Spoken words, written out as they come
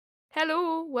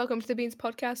Hello, welcome to the Beans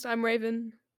Podcast. I'm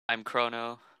Raven. I'm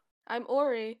Chrono. I'm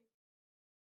Ori.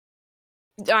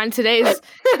 And today's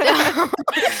Why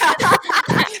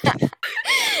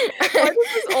does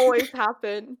this always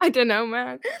happen? I don't know,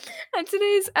 man. And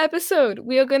today's episode,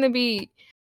 we are going to be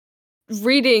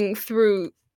reading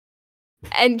through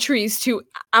entries to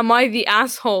Am I the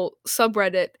Asshole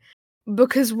subreddit,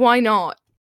 because why not?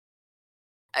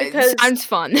 Because- It sounds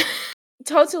fun.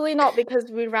 Totally not,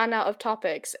 because we ran out of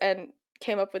topics and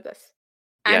came up with this.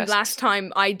 And Yes. last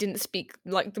time I didn't speak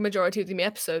like the majority of the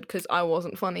episode because I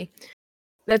wasn't funny.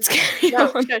 Let's carry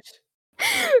No, on. shush.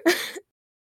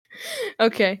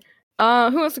 Okay.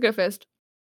 Who wants to go first?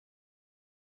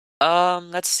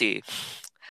 Let's see.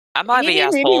 Am I the Meeny,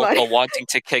 meeny, asshole miny. for wanting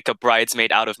to kick a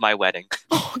bridesmaid out of my wedding?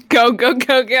 Oh, go. Go,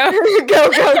 go, go.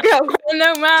 Oh,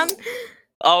 no, man.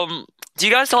 Do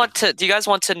you guys want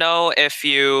to know if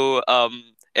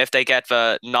they get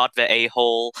the not the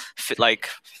a-hole I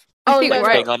Oh, think no,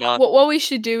 right. thing or not? What we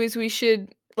should do is we should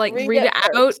Read read it it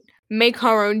out, first. make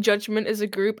our own judgment as a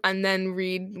group, and then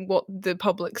read what the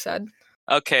public said.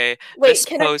 Okay. Wait, this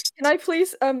can post I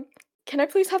please have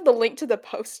the link to the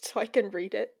post so I can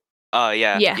read it?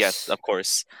 yes, Yes. of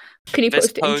course. Can you This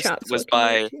post it in post chat? so was I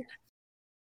can read by- it?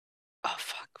 Oh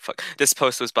fuck. This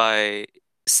post was by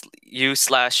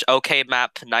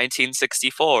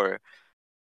u/okmap1964.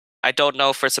 I don't know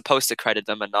if we're supposed to credit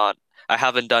them or not. I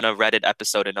haven't done a Reddit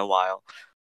episode in a while.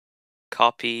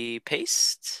 Copy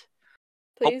paste.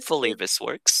 Please. Hopefully this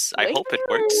works. I Link. hope it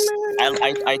works.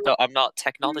 I'm not a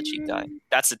technology guy.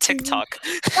 That's a TikTok.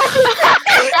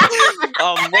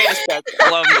 Wait a sec.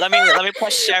 Let me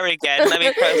press share again. Let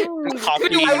me press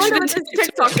copy. I wonder what this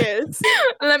TikTok is.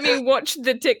 Let me watch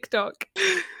the TikTok.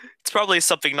 It's probably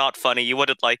something not funny. You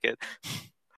wouldn't like it.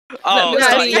 No, Oh, yeah,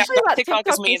 so, especially yeah, that TikTok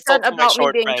is me you sent insulting my about me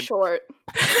short being friend. short.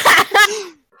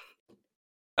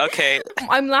 Okay,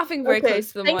 I'm laughing very Okay, close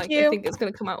to the thank mic. I you. think it's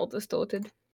going to come out all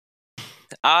distorted.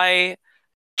 I,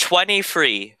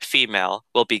 23 female,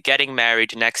 will be getting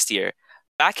married next year.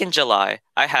 Back in July,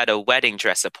 I had a wedding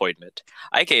dress appointment.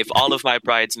 I gave all of my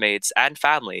bridesmaids and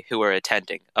family who were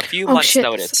attending a few Oh, months' shit.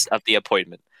 notice of the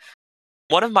appointment.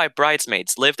 One of my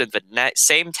bridesmaids lived in the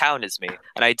same town as me,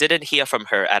 and I didn't hear from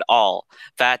her at all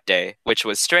that day, which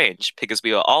was strange because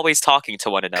we were always talking to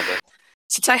one another.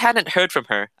 Since I hadn't heard from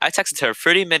her, I texted her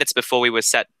 30 minutes before we were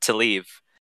set to leave.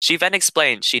 She then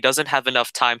explained she doesn't have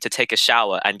enough time to take a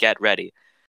shower and get ready.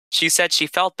 She said she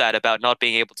felt bad about not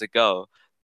being able to go,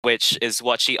 which is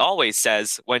what she always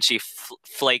says when she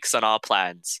flakes on our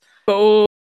plans, Oh.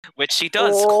 which she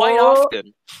does quite Oh.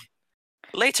 often.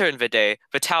 Later in the day,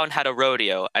 the town had a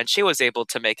rodeo, and she was able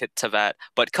to make it to that,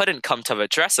 but couldn't come to the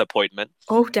dress appointment.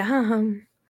 Oh, damn.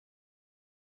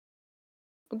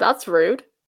 That's rude.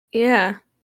 Yeah.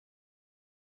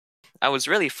 I was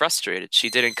really frustrated she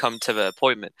didn't come to the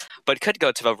appointment, but could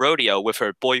go to the rodeo with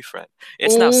her boyfriend.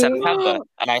 It's now Ooh. September,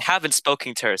 and I haven't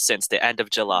spoken to her since the end of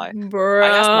July. Bruh.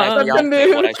 I asked my Such a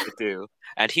fiance what I mood. should do,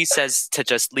 and he says to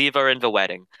just leave her in the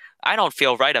wedding. I don't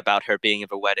feel right about her being in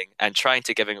the wedding and trying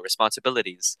to give her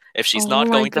responsibilities if she's Oh not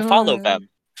my going to follow God. them.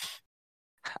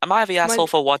 Am I the asshole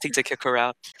for wanting to kick her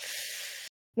out?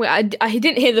 Wait, I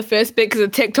didn't hear the first bit because the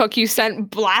TikTok you sent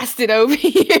blasted over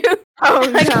you. Oh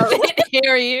I no. couldn't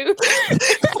hear you.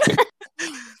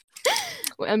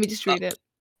 Wait, let me just read it.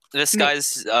 This Make-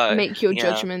 guy's Make your yeah.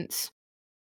 judgments.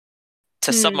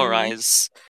 To Hmm. summarize,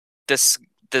 this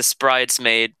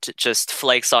bridesmaid just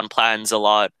flakes on plans a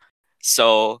lot.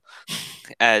 So,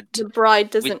 and The bride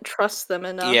doesn't trust them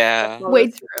enough. Yeah. to follow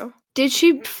Wait. through. Did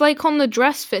she flake on the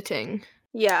dress fitting?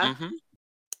 Yeah. mhm.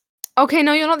 Okay,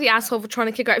 no, you're not the asshole for trying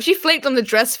to kick her out. If she flaked on the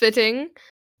dress fitting,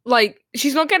 like,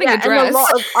 she's not getting Yeah, a dress. and a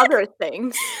lot of other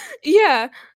things. Yeah.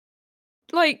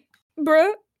 Like,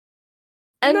 bruh.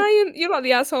 And No, you're not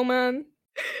the asshole, man.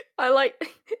 I like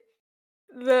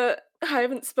I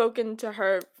haven't spoken to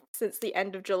her since the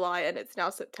end of July and it's now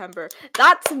September.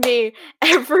 That's me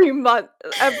every month,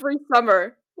 every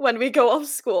summer when we go off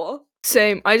school.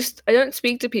 Same. I don't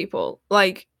speak to people.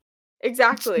 Like,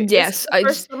 Exactly. This Yes, is the I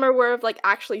first just- summer where I've like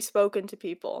actually spoken to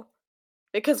people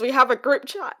because we have a group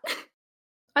chat.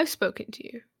 I've spoken to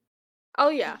you. Oh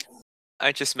yeah.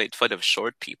 I just made fun of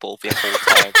short people the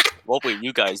whole time. What were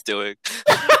you guys doing?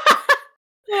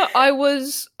 Well, I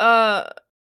was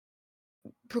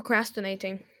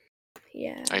procrastinating.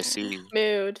 Yeah. I see.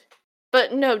 Mood.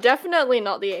 But no, definitely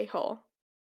not the a-hole.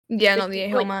 Yeah, not It's the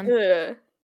just, a-hole, like, man. ugh.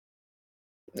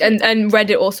 And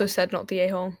Reddit also said not the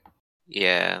a-hole.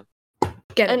 Yeah.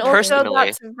 Get it? And Reddit? also Personally-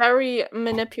 that's very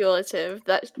manipulative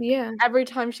that Yeah. every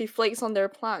time she flakes on their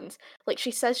plans, like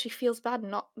she says she feels bad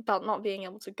about not being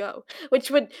able to go, which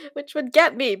would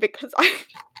get me because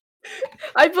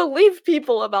I believe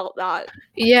people about that.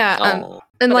 Yeah, Oh.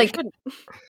 and but I like, shouldn't.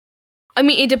 I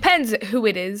mean, it depends who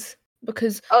it is,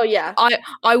 because Oh yeah.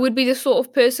 I would be the sort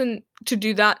of person to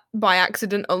do that by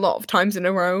accident a lot of times in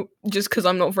a row, just because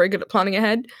I'm not very good at planning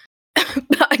ahead.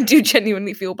 But I do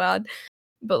genuinely feel bad.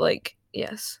 But like,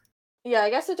 yes. Yeah, I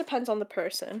guess it depends on the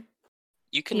person.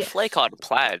 You can Yes. flake on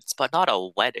plans, but not a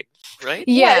wedding, right?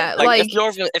 Yeah, Yeah, like,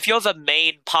 if you're the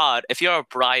main pod, if you're a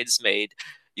bridesmaid,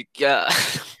 you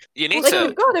you need like to.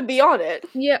 you gotta be on it.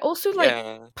 yeah, also like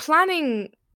Yeah.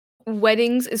 planning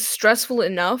weddings is stressful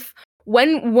enough.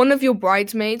 When one of your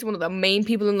bridesmaids, one of the main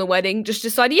people in the wedding, just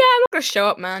decide, yeah, I'm not gonna show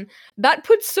up, man. That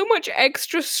puts so much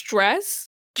extra stress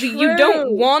that you don't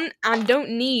True. want and don't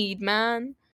need,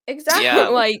 man. Exactly. Yeah.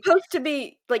 Like, It's supposed to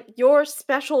be like your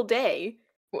special day.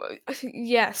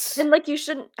 yes. And like you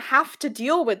shouldn't have to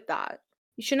deal with that.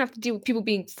 You shouldn't have to deal with people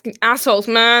being fucking assholes,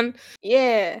 man.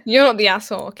 Yeah. You're not the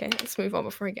asshole. Okay, let's move on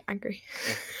before I get angry.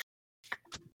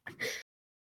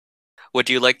 Would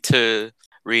you like to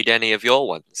read any of your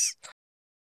ones?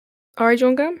 Alright, do you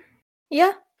want to go?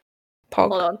 Yeah. Pog.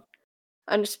 Hold on.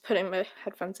 I'm just putting my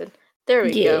headphones in. There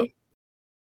we Yeah. go.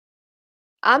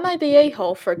 Am I the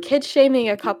a-hole for kid shaming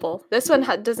a couple? This one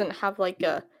doesn't have like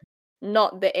a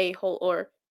not the a-hole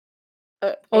or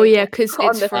Oh yeah, a-hole because on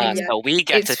it's the from. thing. So we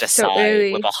get to it's so decide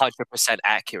early. with 100%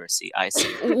 accuracy. I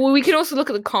see. Well, we can also look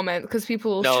at the comment because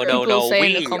people No, say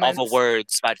in the We are comments. the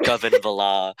words that govern the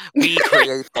law. We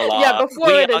create the law. Yeah, before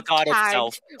we it are is God tagged,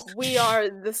 itself. we are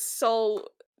the sole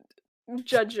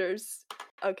judgers.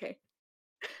 Okay.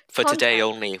 For today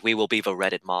Content. only, we will be the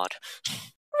Reddit mod.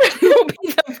 You'll be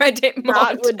the Reddit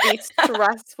mod. That would be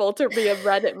stressful to be a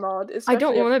Reddit mod. I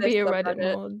don't want to be a Reddit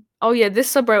mod. Oh yeah,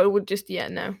 this subreddit would just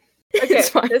no. Okay, It's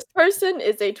fine. this person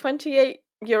is a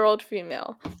 28-year-old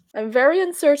female. I'm very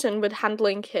uncertain with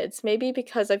handling kids, maybe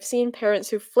because I've seen parents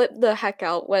who flip the heck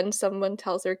out when someone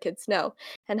tells their kids no,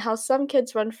 and how some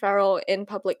kids run feral in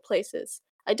public places.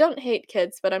 I don't hate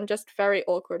kids, but I'm just very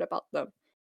awkward about them.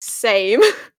 Same.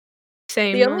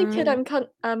 Same. The only kid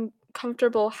I'm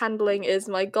comfortable handling is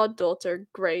my goddaughter,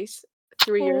 Grace,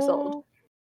 3 years old.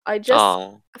 I just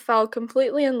Oh. fell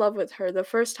completely in love with her the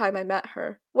first time I met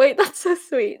her. Wait, that's so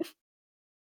sweet.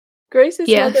 Grace's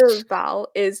mother, Yes. Val,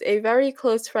 is a very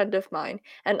close friend of mine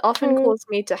and often Oh. calls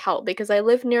me to help because I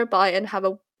live nearby and have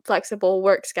a flexible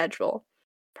work schedule.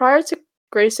 Prior to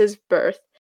Grace's birth,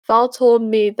 Val told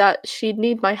me that she'd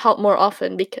need my help more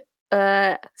often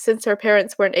since her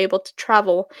parents weren't able to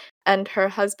travel and her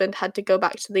husband had to go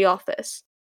back to the office.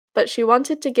 But she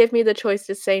wanted to give me the choice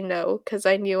to say no because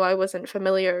I knew I wasn't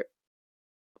familiar.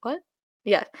 What?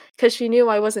 Yeah, because she knew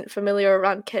I wasn't familiar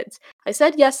around kids. I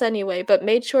said yes anyway, but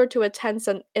made sure to attend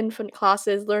some infant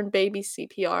classes, learn baby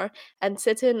CPR, and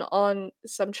sit in on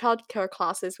some childcare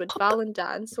classes with Val and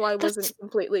Dan, so I wasn't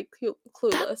completely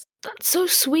clueless. That's so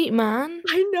sweet, man.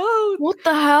 I know! What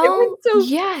the hell? went so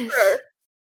yes. far.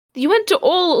 You went to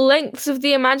all lengths of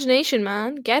the imagination,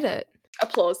 man. Get it.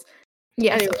 Applause.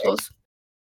 Yes, Anyway. applause.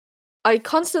 I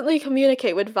constantly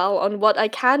communicate with Val on what I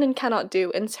can and cannot do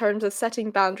in terms of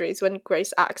setting boundaries when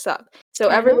Grace acts up, so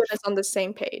Fair everyone enough. is on the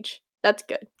same page. That's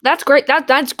good. That's great.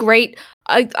 That's great.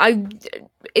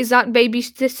 Is that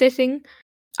babysitting?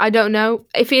 I don't know.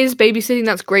 If it is babysitting,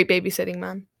 that's great babysitting,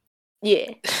 man. Yeah.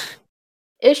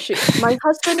 Issue. My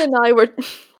husband and I were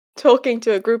talking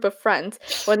to a group of friends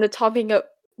when the topic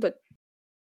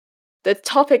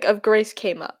of Grace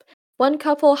came up. One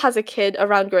couple has a kid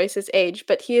around Grace's age,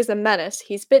 but he is a menace.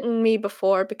 He's bitten me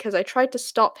before because I tried to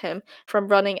stop him from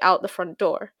running out the front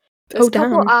door. This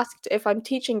couple damn. asked if I'm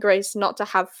teaching Grace not to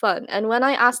have fun, and when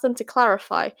I asked them to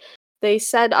clarify, they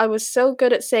said I was so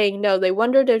good at saying no, they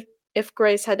wondered if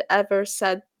Grace had ever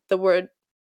said the word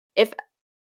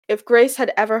if Grace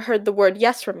had ever heard the word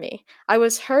yes from me. I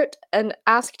was hurt and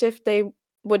asked if they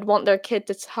would want their kid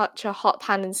to touch a hot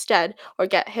pan instead or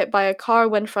get hit by a car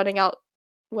when running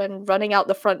out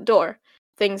the front door,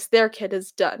 things their kid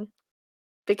has done.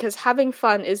 Because having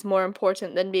fun is more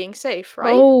important than being safe,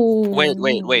 right? Oh. Wait.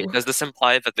 Does this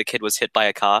imply that the kid was hit by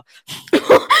a car?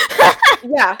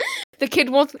 Yeah, The kid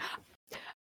wants.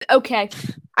 Okay.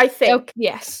 I think.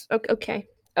 Yes. Okay.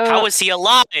 How is he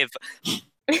alive?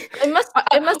 It must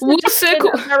have we'll just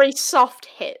circle. been a very soft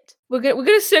hit. We're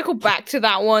gonna circle back to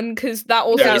that one because that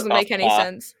also Yeah. doesn't make any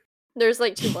sense. There's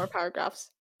like 2 more paragraphs.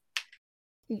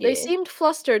 Yeah. They seemed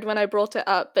flustered when I brought it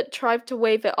up, but tried to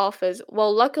wave it off as,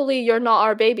 well, luckily you're not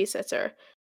our babysitter.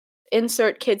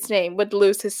 Insert kid's name would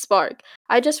lose his spark.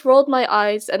 I just rolled my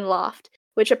eyes and laughed,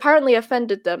 which apparently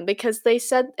offended them because they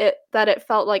said that it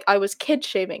felt like I was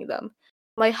kid-shaming them.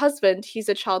 My husband, he's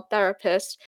a child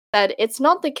therapist, said it's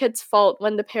not the kid's fault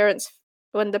when the parents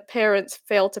when the parents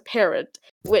fail to parent,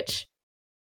 which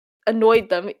annoyed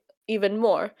them even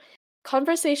more.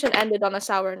 Conversation ended on a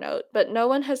sour note, but no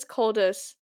one has called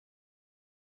us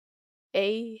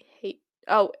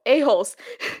a-holes.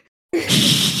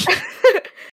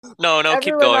 No,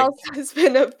 keep Everyone going. else has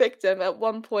been a victim at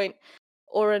one point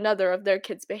or another of their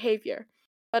kids' behavior.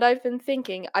 But I've been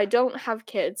thinking, I don't have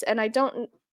kids, and I don't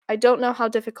know how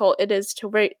difficult it is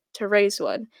to raise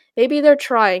one. Maybe they're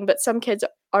trying, but some kids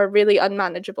are really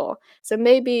unmanageable. So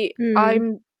maybe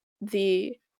I'm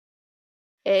the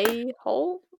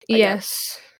a-hole? I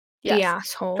guess. Yes. The Yes,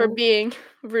 asshole. for being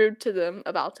rude to them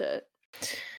about it.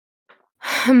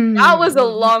 That was a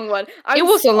long one. It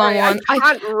was a long one. I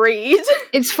can't read.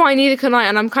 It's fine, neither can I,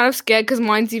 and I'm kind of scared because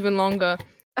mine's even longer.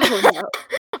 Oh no.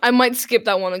 I might skip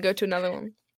that one and go to another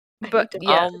one. But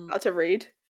yeah. How to read.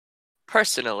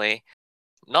 Personally,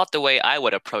 not the way I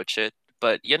would approach it,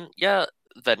 but you're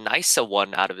the nicer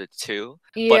one out of the two.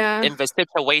 Yeah. But in the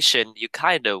situation, you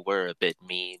kind of were a bit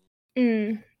mean.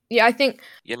 Yeah, I think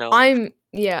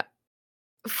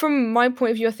from my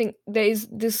point of view, I think there's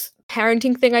this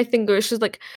parenting thing, I think, where it's just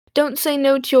like, don't say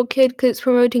no to your kid because it's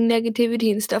promoting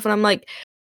negativity and stuff. And I'm like,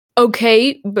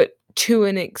 okay, but to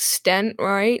an extent,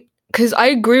 right? Because I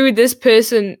agree with this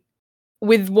person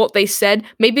with what they said.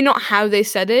 Maybe not how they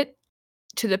said it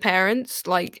to the parents,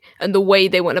 like, and the way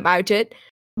they went about it.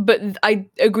 But I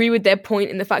agree with their point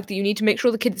in the fact that you need to make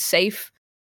sure the kid's safe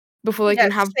before they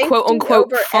can have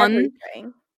quote-unquote fun.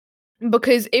 Everything.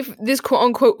 Because if this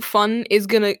quote-unquote fun is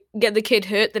gonna get the kid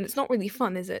hurt, then it's not really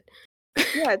fun, is it?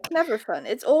 Yeah, it's never fun.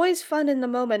 It's always fun in the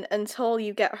moment until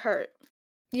you get hurt.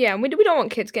 Yeah, we don't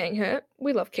want kids getting hurt.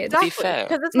 We love kids. To be fair.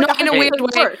 Because it's Not in a weird way.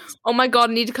 worse. Oh my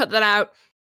god, I need to cut that out.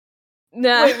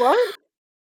 Nah. Wait, what? I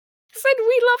said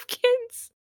we love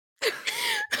kids.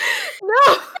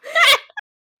 No!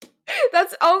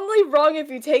 That's only wrong if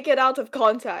you take it out of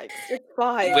context. It's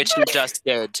fine. Which you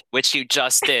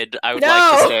just did. I would No!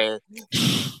 like to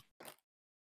say.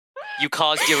 You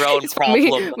caused your own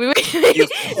problem.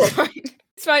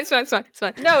 It's fine.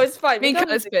 No, it's fine. Me cut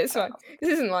this bit, it's fine.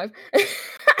 This isn't live. This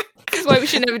is why we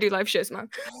should never do live shows, man.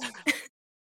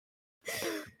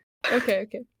 Okay.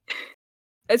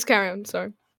 Let's carry on,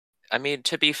 sorry. I mean,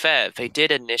 to be fair, they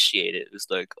did initiate it. It was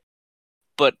like,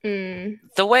 but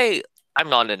the way I'm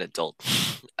not an adult,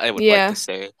 I would like to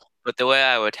say, but the way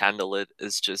I would handle it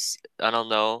is just, I don't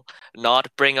know, not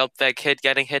bring up their kid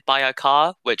getting hit by a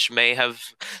car, which may have.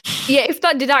 Yeah, if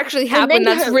that did actually happen,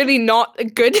 that's really not a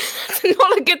good. That's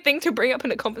not a good thing to bring up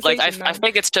in a conversation. Like, I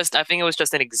think it was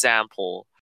just an example.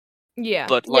 Yeah.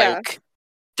 But like,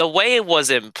 the way it was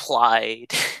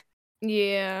implied.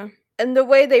 Yeah. And the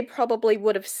way they probably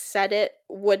would have said it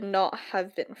would not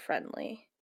have been friendly.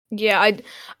 Yeah,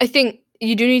 I think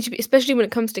you do need to be, especially when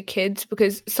it comes to kids,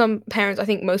 because some parents, I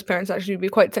think most parents actually would be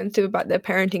quite sensitive about their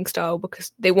parenting style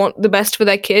because they want the best for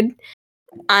their kid.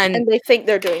 And they think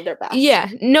they're doing their best.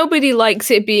 Yeah, nobody likes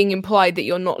it being implied that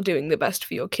you're not doing the best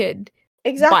for your kid.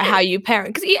 Exactly. By how you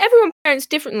parent. Because everyone parents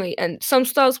differently, and some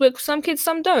styles work for some kids,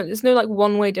 some don't. There's no, like,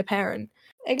 one way to parent.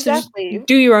 Exactly. So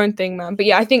do your own thing, man. But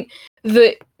yeah, I think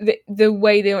the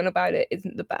way they went about it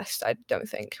isn't the best, I don't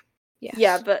think. Yes.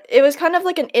 Yeah, but it was kind of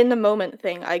like an in the moment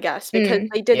thing, I guess, because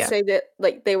they did say that,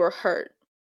 like, they were hurt.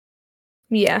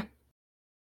 Yeah.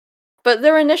 But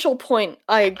their initial point,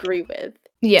 I agree with.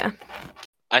 Yeah.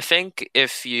 I think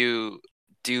if you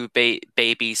do baby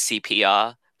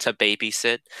CPR to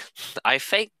babysit, I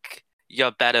think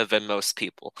you're better than most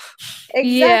people.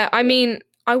 Exactly. Yeah, I mean,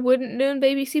 I wouldn't do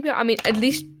baby CPR. I mean, at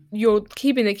least you're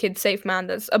keeping the kid safe, man.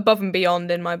 That's above and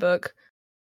beyond in my book.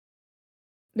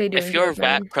 If you're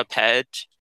that prepared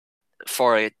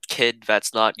for a kid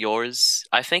that's not yours,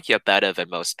 I think you're better than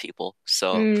most people.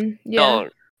 So no,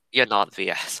 you're not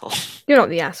the asshole. You're not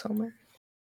the asshole, man.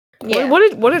 Yeah. What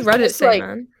did Reddit say, like,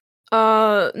 man?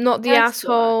 Not the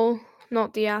asshole.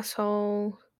 Not the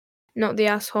asshole. Not the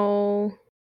asshole.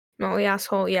 Not the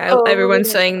asshole. Yeah,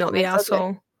 everyone's saying not the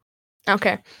asshole.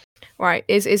 Okay. Right.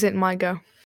 Is it my go?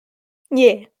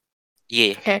 Yeah.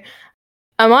 Yeah. Okay.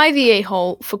 Am I the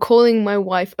a-hole for calling my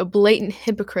wife a blatant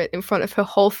hypocrite in front of her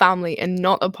whole family and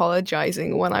not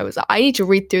apologizing when I was... I need to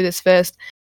read through this first.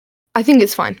 I think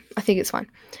it's fine.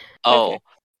 Oh. Okay.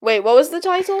 Wait, what was the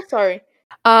title? Sorry.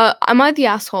 Am I the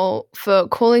asshole for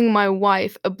calling my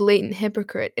wife a blatant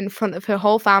hypocrite in front of her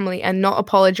whole family and not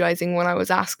apologizing when I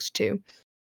was asked to?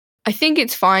 I think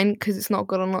it's fine because it's not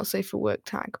good or not safe for work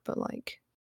tag, but like,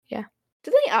 yeah.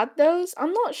 Did they add those?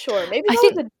 I'm not sure. Maybe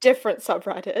that was a different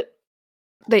subreddit.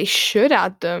 They should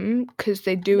add them because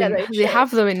they do. Yeah, they have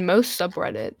them in most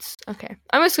subreddits. Okay,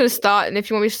 I'm just gonna start, and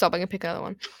if you want me to stop, I can pick another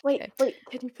one. Wait,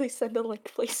 can you please send a link,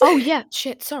 please? Oh yeah,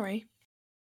 shit. Sorry.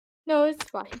 No, it's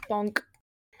fine. Bonk.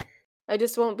 I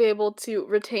just won't be able to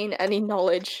retain any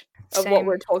knowledge of what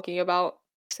we're talking about.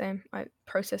 Same. I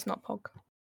process, not pog.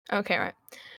 Okay, right.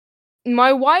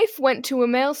 My wife went to a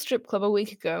male strip club a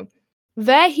week ago.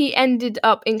 There he ended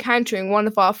up encountering one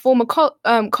of our former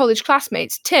college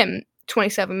classmates, Tim,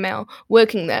 27 male,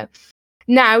 working there.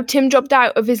 Now, Tim dropped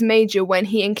out of his major when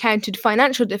he encountered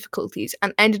financial difficulties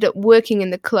and ended up working in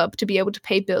the club to be able to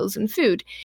pay bills and food.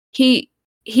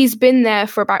 He's been there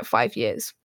for about 5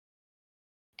 years.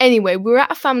 Anyway, we were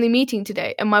at a family meeting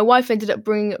today, and my wife ended up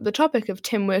bringing up the topic of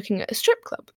Tim working at a strip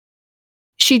club.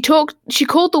 She called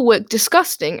the work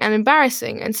disgusting and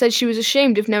embarrassing and said she was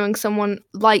ashamed of knowing someone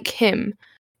like him,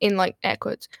 in like air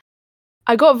quotes.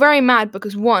 I got very mad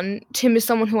because 1, Tim is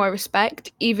someone who I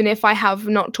respect, even if I have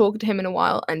not talked to him in a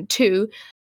while, and 2,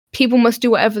 people must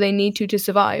do whatever they need to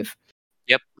survive.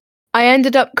 Yep. I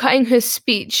ended up cutting her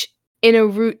speech in a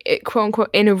rude, quote unquote,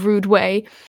 in a rude way,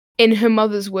 in her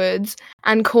mother's words,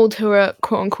 and called her a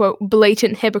quote unquote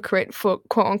blatant hypocrite for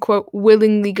quote unquote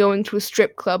willingly going to a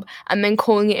strip club and then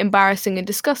calling it embarrassing and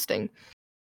disgusting.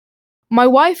 My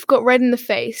wife got red in the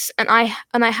face, and I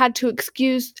had to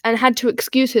excuse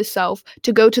herself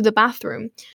to go to the bathroom.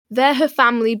 There, her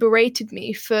family berated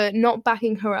me for not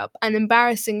backing her up and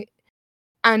embarrassing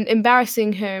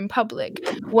her in public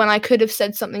when I could have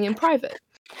said something in private.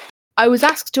 I was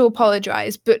asked to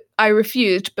apologize, but I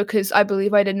refused because I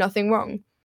believe I did nothing wrong.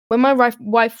 When my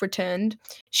wife returned,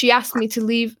 she asked me to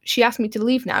leave. She asked me to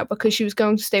leave now because she was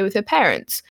going to stay with her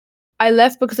parents. I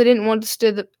left because I didn't want to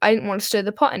stir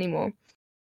the pot anymore.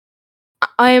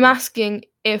 I am asking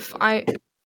if I'm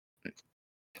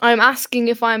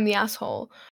the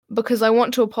asshole because I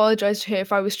want to apologize to her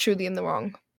if I was truly in the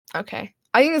wrong. Okay,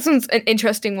 I think this one's an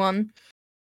interesting one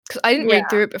because I didn't read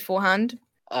through it beforehand.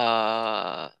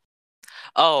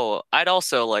 Oh, I'd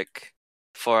also like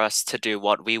for us to do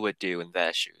what we would do in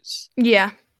their shoes.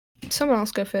 Yeah. Someone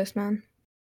else go first, man.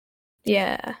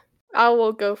 Yeah. I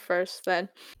will go first then.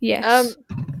 Yes.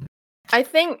 I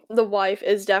think the wife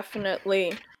is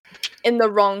definitely in the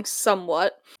wrong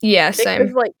somewhat. Yeah, same.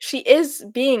 Because, like, she is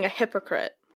being a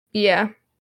hypocrite. Yeah.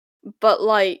 But,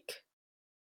 like,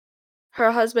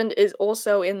 her husband is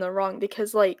also in the wrong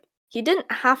because, like, he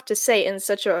didn't have to say in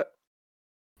such a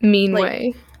mean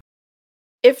way.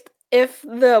 If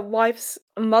the wife's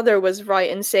mother was right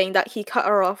in saying that he cut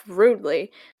her off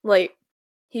rudely, like,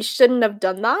 he shouldn't have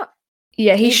done that.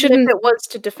 Yeah, he shouldn't. If it was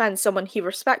to defend someone he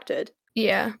respected.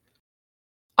 Yeah.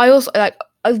 I also I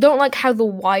don't like how the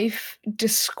wife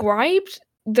described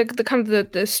the kind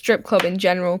of the strip club in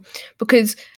general,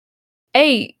 because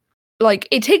like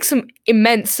it takes some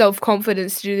immense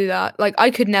self-confidence to do that. Like I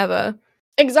could never.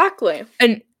 Exactly.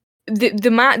 And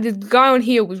the guy on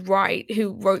here was right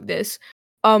who wrote this.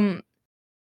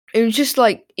 It was just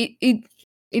like it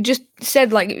just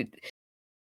said like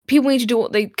people need to do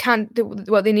what they can,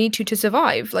 what they need to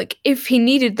survive. Like if he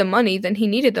needed the money, then he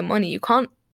needed the money. You can't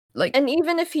like. And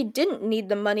even if he didn't need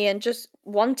the money and just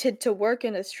wanted to work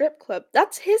in a strip club,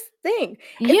 that's his thing.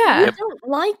 Yeah. If you don't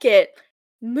like it,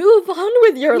 move on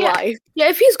with your life. Yeah,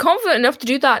 if he's confident enough to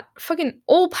do that, fucking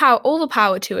all the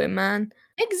power to him, man.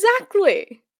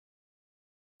 Exactly.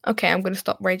 Okay, I'm gonna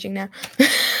stop raging now.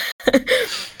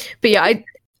 But yeah,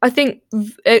 I think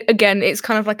again, it's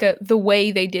kind of like the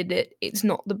way they did it. It's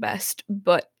not the best,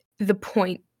 but the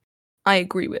point I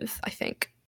agree with. I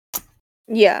think.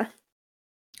 Yeah.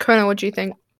 Chrono, what do you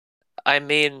think? I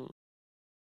mean,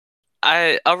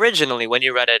 I originally, when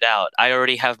you read it out, I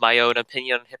already have my own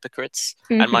opinion on hypocrites,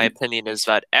 and my opinion is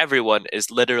that everyone is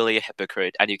literally a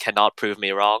hypocrite, and you cannot prove me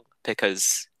wrong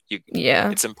because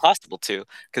it's impossible to,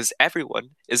 because everyone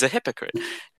is a hypocrite.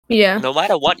 Yeah. No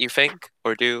matter what you think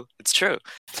or do, it's true.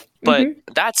 But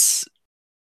that's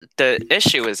the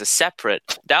issue. Is a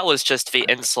separate. That was just the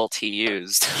insult he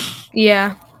used.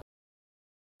 Yeah.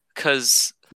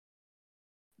 Because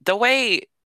the way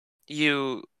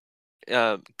you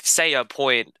say a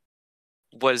point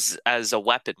was as a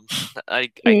weapon. I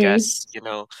guess, you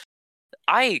know.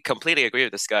 I completely agree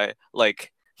with this guy.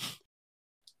 Like,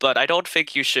 but I don't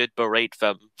think you should berate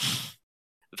them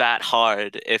that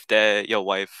hard if they're your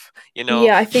wife, you know?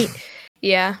 Yeah, I think,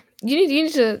 you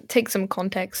need to take some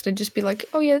context and just be like,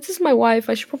 oh yeah, this is my wife,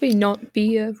 I should probably not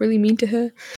be really mean to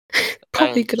her.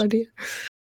 Probably a good idea.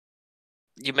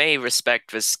 You may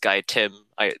respect this guy, Tim.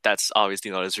 That's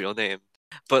obviously not his real name.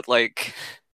 But, like,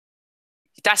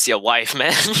 that's your wife,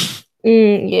 man.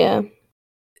 Yeah.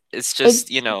 It's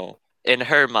just, you know, in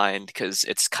her mind, because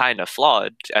it's kind of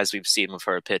flawed, as we've seen with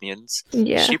her opinions.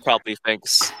 Yeah. She probably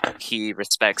thinks he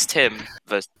respects Tim,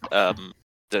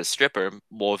 the stripper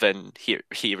more than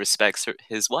he respects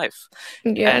his wife.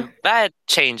 Yeah. And that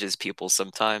changes people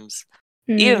sometimes.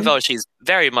 Even Mm, though she's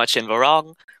very much in the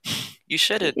wrong, you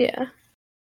shouldn't yeah.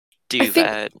 do think-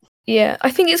 that. Yeah.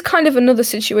 I think it's kind of another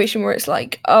situation where it's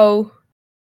like, oh,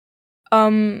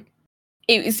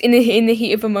 it was in the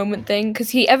heat of a moment thing, because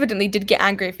he evidently did get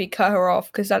angry if he cut her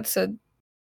off, because that's a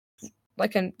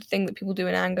thing that people do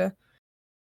in anger.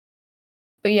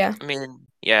 But yeah. I mean,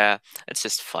 yeah, it's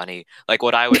just funny. Like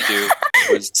what I would do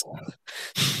was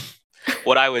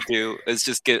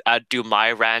I'd do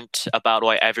my rant about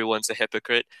why everyone's a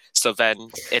hypocrite, so then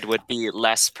it would be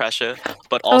less pressure,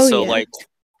 but also yeah. like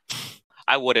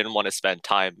I wouldn't want to spend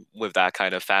time with that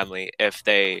kind of family if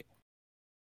they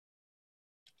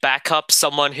back up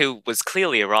someone who was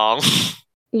clearly wrong.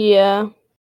 Yeah.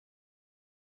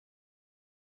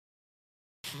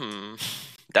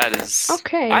 That is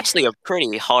Okay. actually a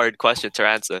pretty hard question to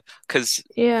answer, because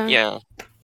yeah.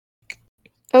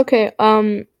 Okay.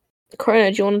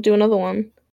 Corona, do you want to do another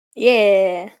one?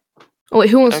 Yeah. Oh wait,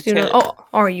 who wants to do Okay. another? Oh,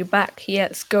 are you back?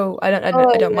 Yes, go. I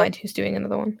don't yeah. mind who's doing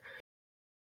another one.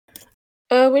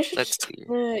 We should. Let's see.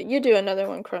 You do another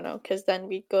one, Chrono, because then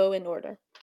we go in order.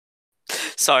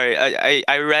 Sorry,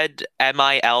 I read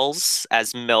MILs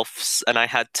as MILFs, and I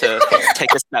had to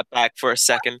take a step back for a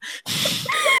second.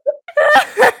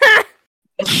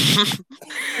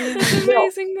 That's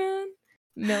amazing, man.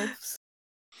 MILFs.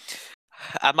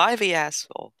 Am I the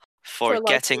asshole for For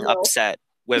getting liking MILF. upset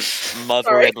with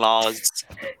mother-in-laws,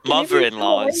 Can you please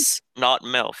go away? not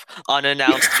MILF,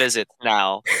 unannounced visit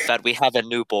now that we have a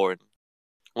newborn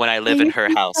when I live in her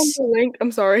house? Link.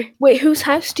 I'm sorry. Wait, whose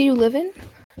house do you live in?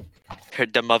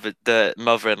 The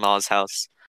mother-in-law's house.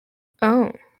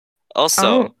 Oh.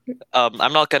 Also,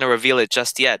 I'm not going to reveal it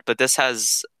just yet, but this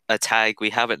has a tag we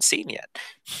haven't seen yet.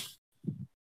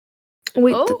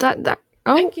 Wait, Oh. that.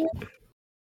 Thank you.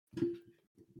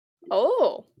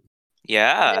 Oh.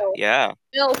 Yeah, Milf. yeah.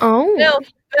 Milf. Oh. Milf.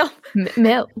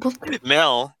 MILF.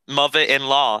 Mil,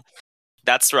 mother-in-law.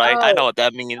 That's right. I Oh. know what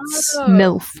that means. Oh.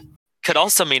 MILF. Could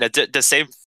also mean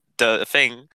the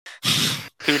thing.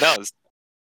 Who knows?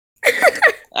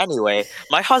 Anyway,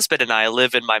 my husband and I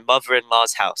live in my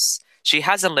mother-in-law's house. She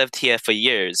hasn't lived here for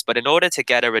years, but in order to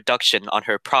get a reduction on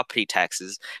her property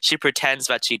taxes, she pretends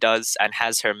that she does and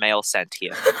has her mail sent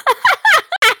here.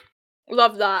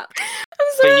 Love that. I'm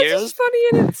sorry, that's years? just funny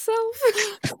in itself.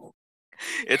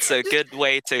 It's a good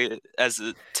way to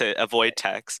avoid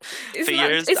tax. Isn't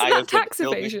years, that I have been tax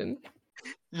building- evasion?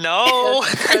 No!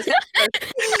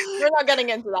 We're not getting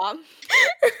into that.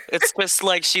 It's just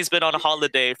like she's been on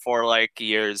holiday for like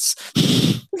years.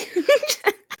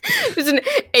 It was an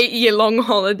 8-year-long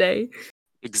holiday.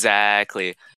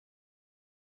 Exactly.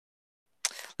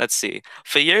 Let's see.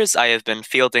 For years, I have been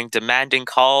fielding demanding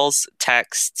calls,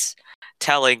 texts,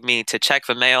 telling me to check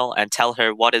the mail and tell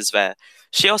her what is there.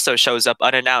 She also shows up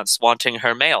unannounced wanting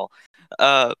her mail.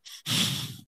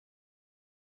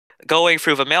 Going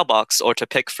through the mailbox or to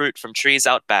pick fruit from trees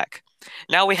out back.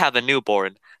 Now we have a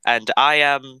newborn, and I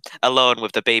am alone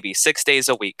with the baby 6 days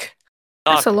a week.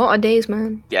 That's a lot of days,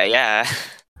 man. Yeah.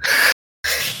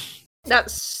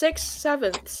 That's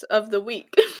 6/7 of the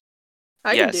week.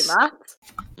 I can do Yes. math.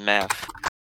 Math.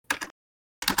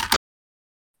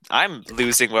 I'm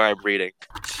losing where I'm reading.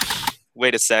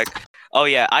 Wait a sec. Oh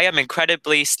yeah, I am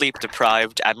incredibly sleep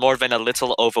deprived and more than a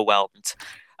little overwhelmed.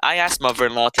 I asked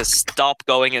mother-in-law to stop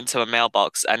going into a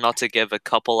mailbox and not to give a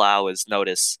couple hours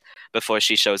notice before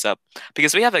she shows up.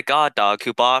 Because we have a guard dog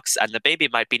who barks and the baby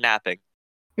might be napping.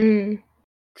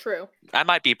 True. I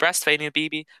might be breastfeeding a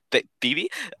baby. Baby?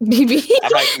 BB. I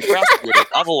might be breastfeeding,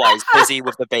 otherwise busy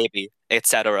with the baby,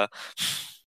 etc.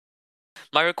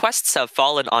 My requests have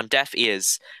fallen on deaf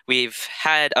ears. We've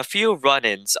had a few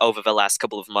run-ins over the last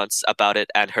couple of months about it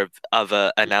and her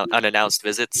other unannounced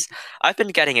visits. I've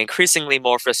been getting increasingly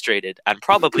more frustrated and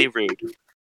probably rude.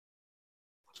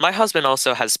 My husband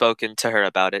also has spoken to her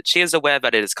about it. She is aware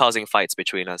that it is causing fights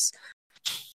between us.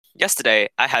 Yesterday,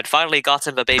 I had finally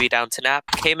gotten the baby down to nap,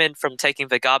 came in from taking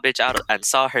the garbage out and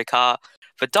saw her car.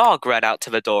 The dog ran out to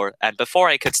the door, and before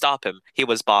I could stop him, he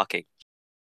was barking.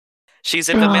 She's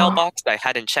in the Aw. mailbox. I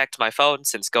hadn't checked my phone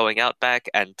since going out back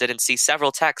and didn't see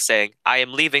several texts saying, I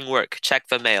am leaving work, check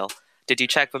the mail. Did you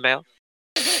check the mail?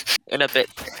 In a bit.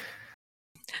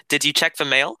 Did you check the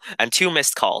mail? And 2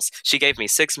 missed calls. She gave me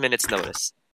 6 minutes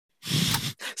notice.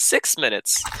 6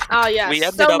 minutes. Oh yeah. We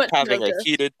ended so up much having notice. a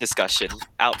heated discussion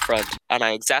out front, and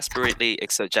I exasperately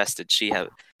suggested she have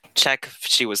check if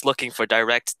she was looking for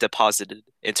direct deposited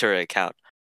into her account.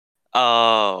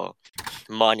 Oh,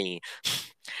 money.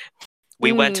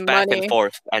 We went back money. and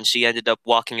forth, and she ended up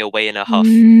walking away in a huff.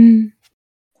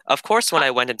 Of course, when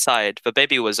I went inside, the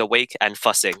baby was awake and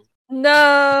fussing.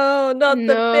 No, not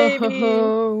the baby.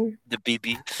 No. The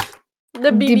baby.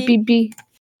 The The baby. BB.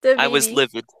 The I was baby.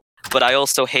 livid, but I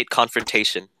also hate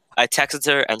confrontation. I texted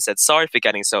her and said sorry for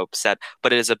getting so upset,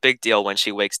 but it is a big deal when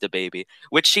she wakes the baby,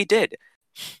 which she did.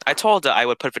 I told her I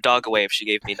would put the dog away if she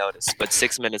gave me notice, but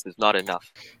 6 minutes is not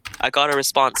enough. I got a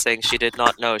response saying she did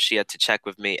not know she had to check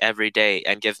with me every day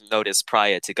and give notice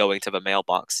prior to going to the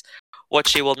mailbox. What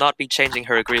she will not be changing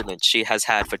her agreement she has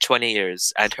had for 20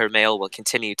 years, and her mail will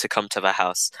continue to come to the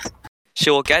house. She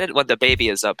will get it when the baby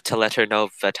is up to let her know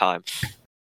the time.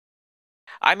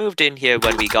 I moved in here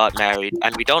when we got married,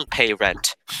 and we don't pay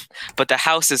rent. But the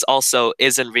house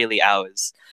isn't really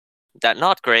ours. That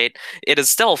not great. It is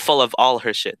still full of all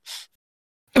her shit.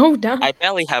 Oh, damn. I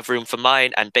barely have room for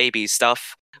mine and baby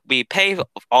stuff. We pay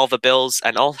all the bills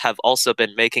and all have also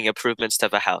been making improvements to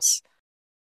the house.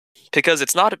 Because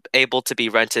it's not able to be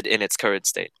rented in its current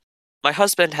state. My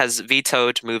husband has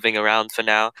vetoed moving around for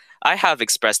now. I have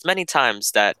expressed many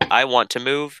times that I want to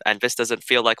move and this doesn't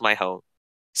feel like my home.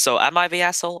 So am I the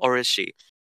asshole or is she?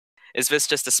 Is this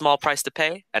just a small price to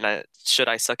pay? And should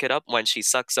I suck it up when she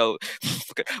sucks? So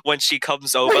when she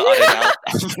comes over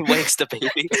unannounced and wakes the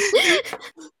baby.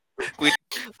 We...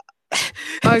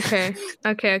 Okay.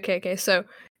 So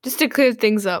just to clear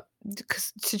things up,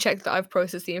 to check that I've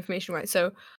processed the information right.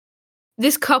 So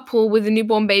this couple with a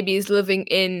newborn baby is living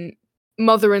in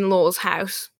mother-in-law's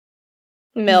house.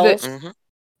 Mills. Mhm.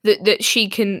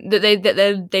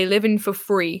 That they live in for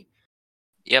free.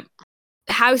 Yep.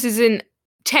 The house is in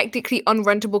technically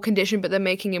unrentable condition, but they're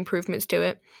making improvements to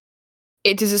it.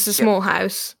 It is just a small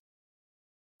house.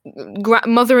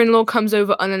 Mother-in-law comes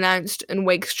over unannounced and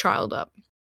wakes child up.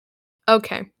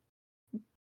 Okay.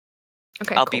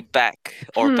 I'll Cool. be back,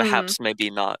 or perhaps maybe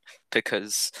not,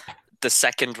 because the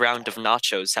second round of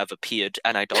nachos have appeared,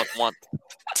 and I don't want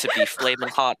to be flaming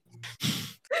hot.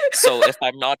 So if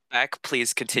I'm not back,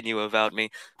 please continue about me.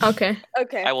 Okay.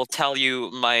 Okay. I will tell you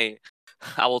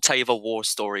the war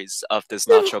stories of this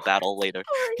nacho battle later.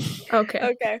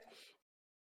 Okay.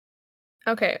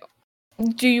 Okay.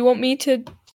 Do you want me to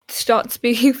start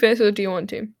speaking first, or do you want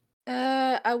to?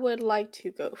 I would like to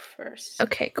go first.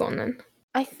 Okay, go on then.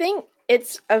 I think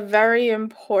it's a very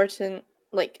important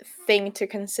thing to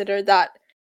consider that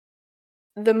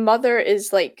the mother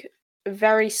is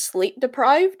very sleep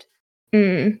deprived,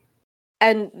 and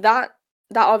that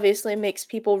obviously makes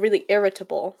people really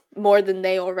irritable more than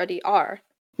they already are.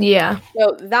 Yeah.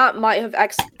 So that might have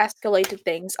escalated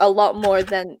things a lot more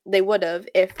than they would have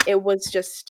if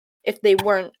they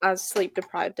weren't as sleep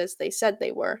deprived as they said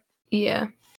they were. Yeah.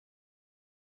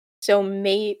 So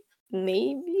maybe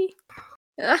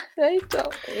I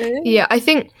don't. Yeah, I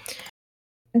think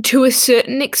to a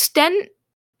certain extent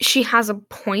she has a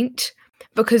point,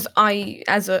 because I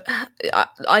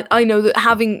know that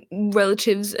having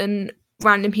relatives and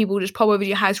random people just pop over to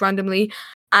your house randomly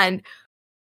and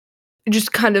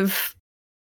just kind of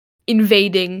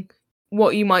invading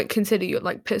what you might consider your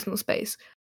personal space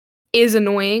is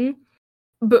annoying.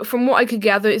 But from what I could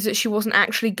gather is that she wasn't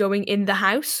actually going in the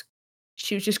house.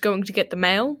 She was just going to get the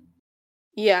mail.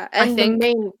 Yeah, and the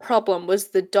main problem was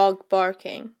the dog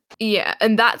barking. Yeah,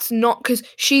 and that's not because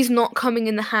she's not coming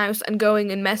in the house and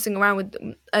going and messing around with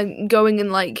them and going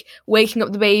and waking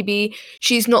up the baby.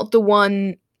 She's not the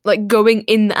one going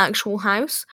in the actual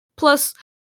house. Plus,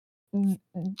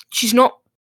 she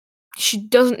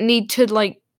doesn't need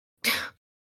to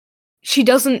she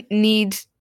doesn't need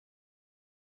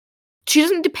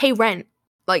to pay rent.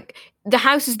 The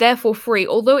house is there for free,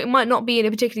 although it might not be in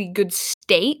a particularly good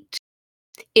state.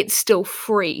 It's still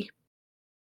free.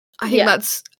 I think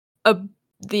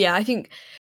I think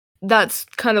that's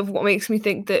kind of what makes me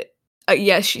think that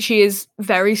she is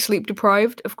very sleep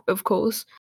deprived, of course.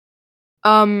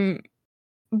 But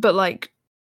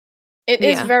it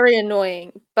is very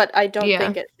annoying, but I don't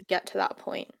think it should get to that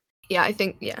point. Yeah, I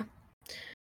think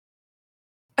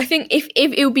if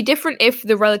it would be different if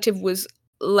the relative was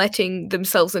letting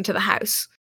themselves into the house.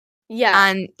 Yeah.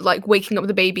 And waking up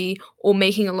the baby or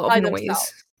making a lot of noise.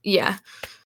 Themselves. Yeah.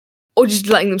 Or just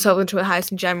letting themselves into a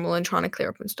house in general and trying to clear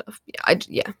up and stuff.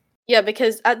 Yeah,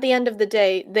 because at the end of the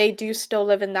day, they do still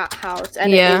live in that house,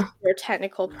 and it is their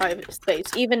technical private space,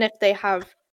 even if the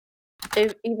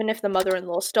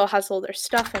mother-in-law still has all their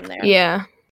stuff in there. Yeah.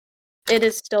 It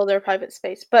is still their private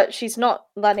space, but she's not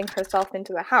letting herself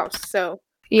into the house, so...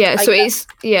 Yeah, so it's...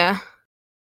 Yeah.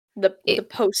 The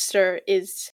poster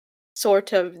is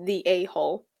sort of the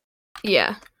a-hole.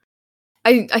 Yeah.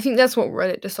 I think that's what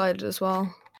Reddit decided as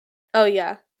well. Oh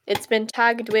yeah. It's been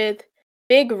tagged with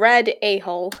big red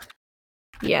a-hole.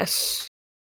 Yes.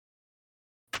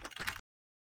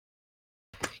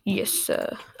 Yes,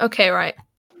 sir. Okay, right.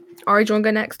 Ari, do you want to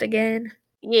go next again?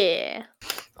 Yeah.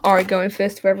 Ari going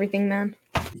first for everything, man.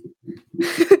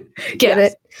 Get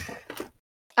Yes. it?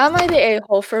 Am I the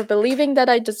a-hole for believing that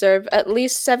I deserve at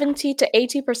least 70 to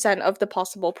 80% of the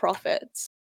possible profits?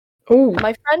 Oh.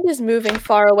 My friend is moving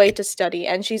far away to study,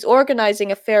 and she's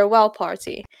organizing a farewell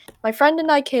party. My friend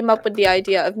and I came up with the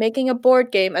idea of making a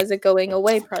board game as a going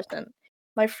away present.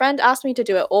 My friend asked me to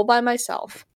do it all by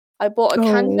myself. I bought a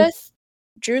canvas,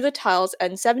 drew the tiles,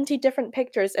 and 70 different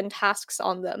pictures and tasks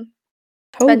on them.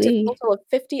 Spent a Holy. total of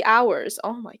 50 hours,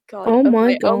 oh my god, Oh of my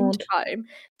my own god. time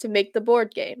to make the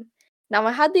board game. Now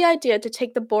I had the idea to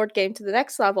take the board game to the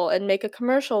next level and make a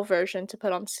commercial version to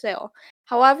put on sale.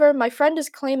 However, my friend is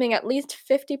claiming at least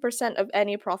 50% of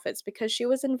any profits because she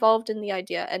was involved in the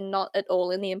idea and not at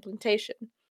all in the implementation.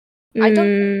 I don't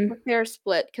think it's a fair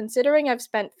split, considering I've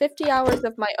spent 50 hours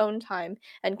of my own time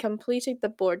and completed the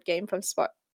board game from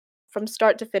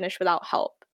start to finish without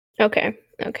help. Okay.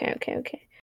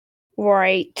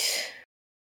 Right.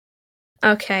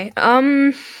 Okay.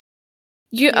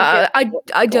 You.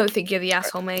 I don't think you're the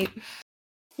asshole, mate.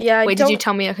 Yeah. Wait, did you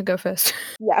tell me I could go first?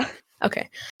 Yeah. Okay.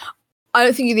 I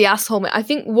don't think you're the asshole, mate. I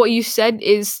think what you said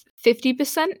is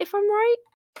 50%, if I'm right.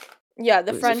 Yeah,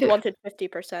 the Was it friend wanted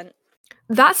 50%.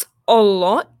 That's a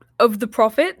lot of the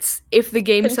profits if the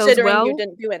game sells Considering well. you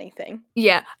didn't do anything.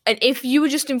 Yeah, and if you were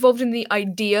just involved in the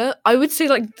idea, I would say,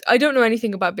 like, I don't know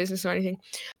anything about business or anything,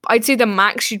 but I'd say the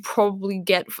max you'd probably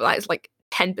get for that is like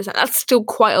 10%. That's still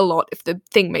quite a lot if the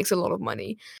thing makes a lot of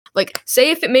money. Like, say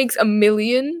if it makes $1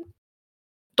 million,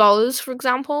 for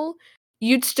example,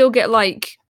 you'd still get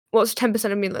like, what's 10% of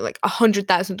 $1 million? Like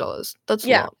 $100,000. That's a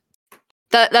lot.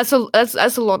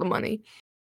 That's a lot of money.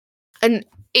 And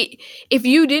if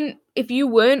you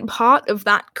weren't part of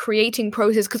that creating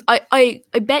process, because I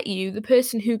bet you the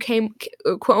person who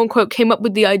quote unquote came up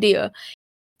with the idea,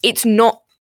 it's not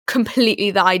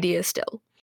completely the idea still.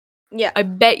 Yeah. I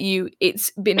bet you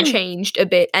it's been changed a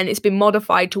bit and it's been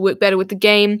modified to work better with the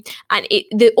game, and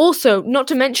also, not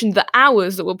to mention the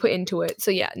hours that were put into it.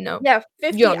 So yeah, no. Yeah,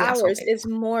 50 hours is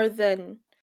more than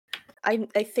I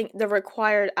think the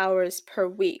required hours per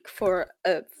week for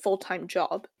a full-time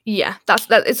job. Yeah,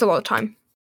 it's a lot of time.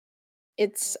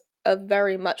 It's a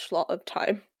very much lot of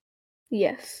time.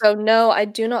 Yes. So no, I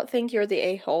do not think you're the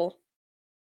a-hole.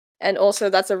 And also,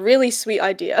 that's a really sweet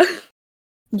idea.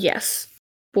 Yes.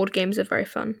 Board games are very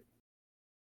fun.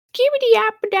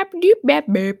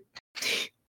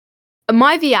 Am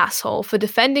I the asshole for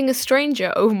defending a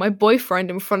stranger over my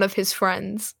boyfriend in front of his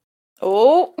friends?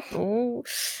 Oh.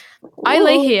 I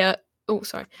lay here. Oh,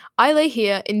 sorry. I lay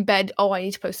here in bed. Oh, I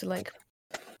need to post a link.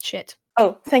 Shit.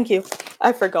 Oh, thank you.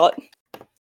 I forgot.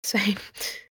 Same.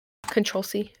 Control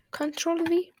C. Control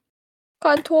V.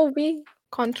 Control V.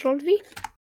 Control V.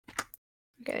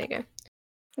 Okay, there you go.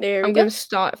 There I'm going to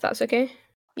start if that's okay.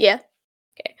 Yeah.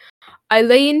 Okay. I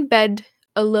lay in bed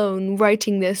alone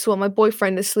writing this while my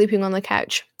boyfriend is sleeping on the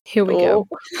couch. Here we go.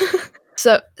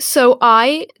 So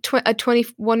I, a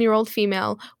 21-year-old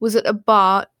female, was at a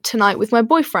bar tonight with my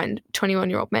boyfriend,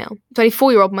 21-year-old male,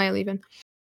 24-year-old male even.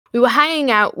 We were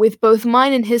hanging out with both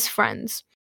mine and his friends.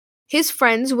 His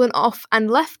friends went off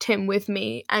and left him with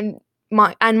me and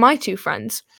my two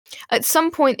friends. At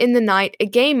some point in the night, a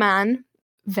gay man,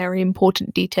 very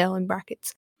important detail in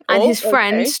brackets, and his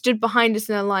friend stood behind us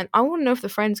in a line. I want to know if the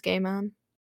friend's gay, man.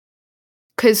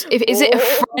 Because is it a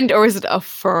friend or is it a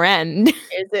friend?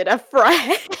 Is it a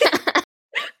friend?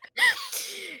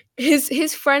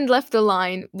 His friend left the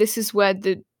line. This is where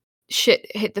the shit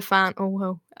hit the fan. Oh,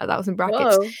 whoa. That was in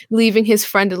brackets. Whoa. Leaving his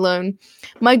friend alone.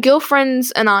 My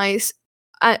girlfriends and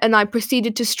I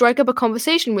proceeded to strike up a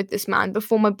conversation with this man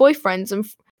before my boyfriend's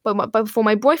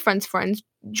friends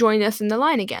joined us in the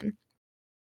line again.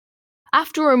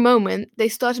 After a moment, they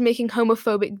started making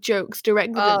homophobic jokes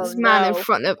directed at this man in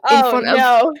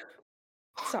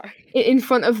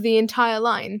front of the entire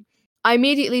line. I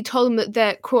immediately told them that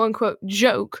their quote-unquote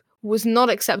joke was not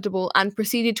acceptable and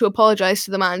proceeded to apologize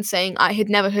to the man, saying I had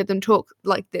never heard them talk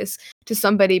like this to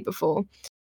somebody before.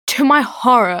 To my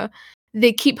horror,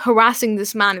 they keep harassing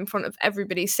this man in front of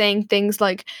everybody, saying things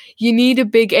like, "You need a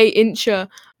big 8-incher,"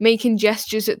 making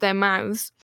gestures at their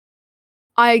mouths.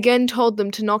 I again told them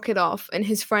to knock it off, and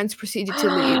his friends proceeded to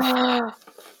leave.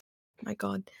 My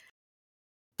God.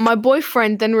 My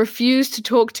boyfriend then refused to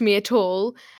talk to me at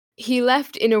all. He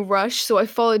left in a rush, so I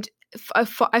followed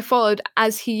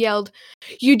as he yelled,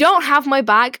 "You don't have my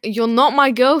back. You're not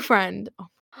my girlfriend." Oh.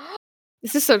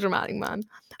 This is so dramatic, man.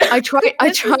 I tried.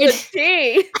 This is the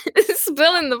tea.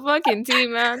 Spilling the fucking tea,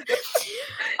 man.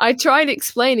 I tried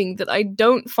explaining that I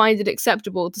don't find it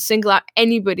acceptable to single out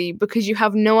anybody because you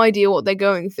have no idea what they're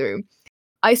going through.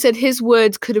 I said his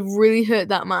words could have really hurt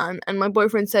that man, and my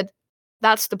boyfriend said,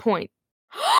 "That's the point."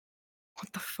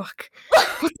 What the fuck?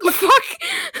 What the fuck?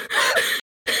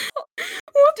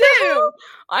 What the hell?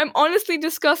 I'm honestly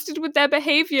disgusted with their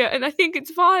behavior, and I think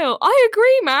it's vile. I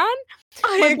agree, man.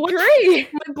 I agree.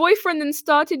 My boyfriend then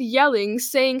started yelling,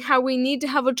 saying how we need to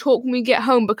have a talk when we get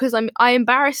home because I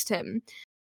embarrassed him.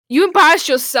 You embarrassed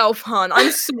yourself, hon.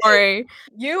 I'm sorry.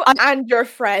 You and your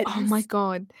friends. Oh my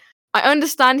god. I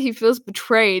understand he feels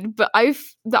betrayed, but I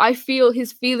feel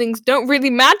his feelings don't really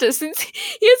matter since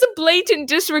he has a blatant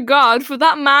disregard for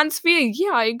that man's feelings.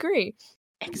 Yeah, I agree.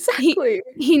 Exactly.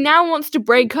 He now wants to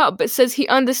break up, but says he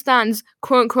understands,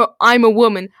 quote unquote, I'm a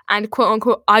woman, and quote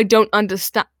unquote, I don't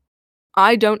understand.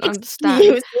 I don't understand.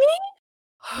 Excuse me?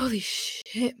 Holy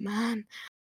shit, man.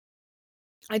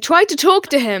 I tried to talk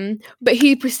to him, but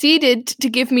he proceeded to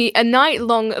give me a night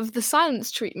long of the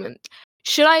silence treatment.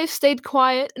 Should I have stayed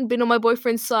quiet and been on my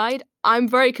boyfriend's side? I'm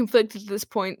very conflicted at this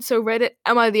point. So Reddit,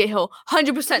 am I the a-hole?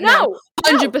 100% no.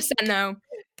 100% no.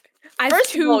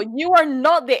 First of all, you are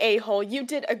not the a-hole. You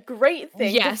did a great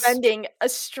thing defending a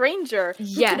stranger who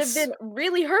could have been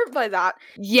really hurt by that.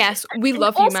 Yes, we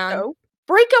love you, man.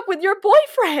 Break up with your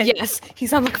boyfriend. Yes, he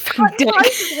sounds like a fucking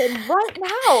dick. Him right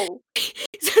now.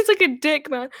 He sounds like a dick,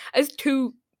 man. As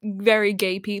two very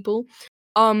gay people.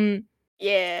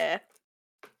 Yeah.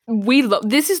 We love.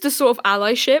 This is the sort of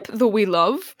allyship that we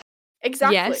love.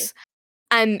 Exactly. Yes,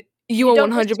 and you are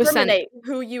 100%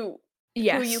 who you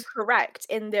correct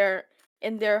in their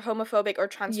homophobic or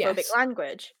transphobic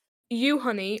language. You,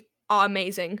 honey, are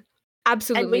amazing.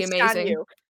 Absolutely and we amazing. Stan you.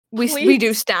 We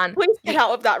do stand. Please get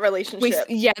out of that relationship.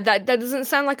 That doesn't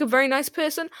sound like a very nice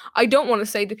person. I don't want to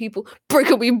say to people, break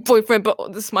up with your boyfriend,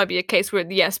 but this might be a case where,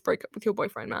 yes, break up with your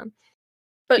boyfriend, man.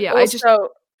 But yeah, also,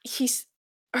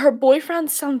 her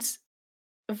boyfriend sounds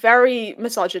very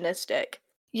misogynistic.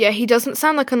 Yeah, he doesn't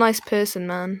sound like a nice person,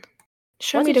 man.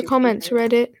 Show me the comments,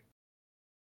 Reddit.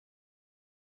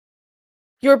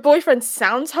 Your boyfriend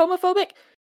sounds homophobic?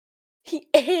 He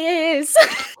is!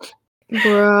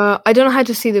 Bruh, I don't know how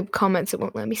to see the comments. It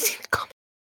won't let me see the comments.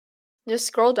 Just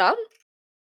scroll down?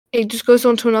 It just goes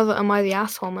on to another Am I the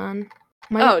Asshole, man?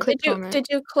 Did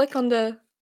you click on the...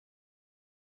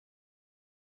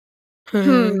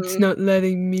 It's not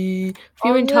letting me.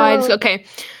 Feeling tired. Okay.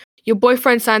 Your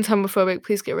boyfriend sounds homophobic.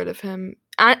 Please get rid of him.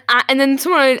 And then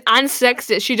someone and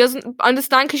sexist. She doesn't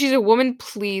understand because she's a woman.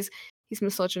 Please. He's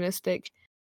misogynistic.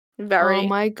 Very. Oh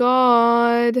my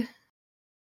god.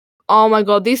 Oh my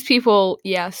god. These people.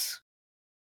 Yes.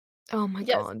 Oh my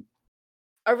god.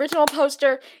 Original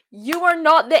poster. You are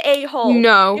not the a-hole.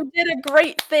 No. You did a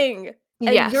great thing.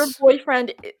 And your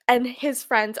boyfriend and his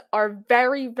friends are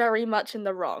very, very much in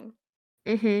the wrong.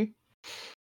 Mm-hmm.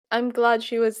 I'm glad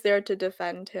she was there to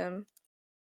defend him.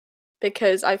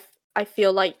 Because I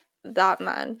feel like that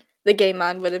man, the gay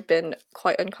man, would have been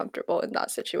quite uncomfortable in that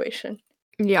situation.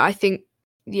 Yeah, I think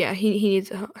he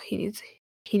needs a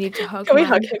hug. Can we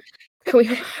hug him?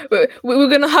 We're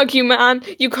gonna hug you, man.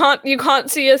 You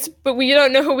can't see us, but you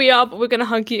don't know who we are, but we're gonna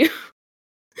hug you.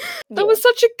 That was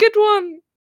such a good one.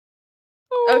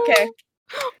 Oh. Okay.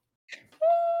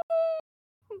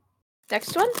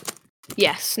 Next one?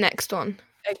 Yes, next one.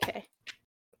 Okay.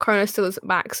 Corona still isn't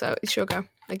back, so it's your go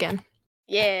again.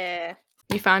 Yeah.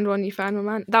 You found one,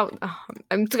 man. I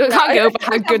can't get over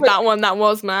how good that one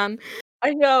was, man.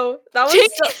 I know. That was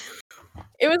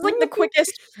it was like the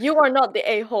quickest you are not the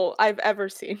a-hole I've ever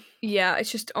seen. Yeah,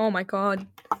 it's just, oh my god.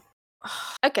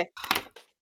 Okay.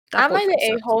 Am I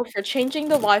the a-hole for changing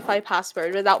the Wi-Fi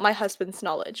password without my husband's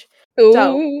knowledge? Ooh.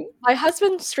 So, my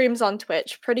husband streams on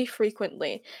Twitch pretty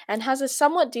frequently and has a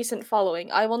somewhat decent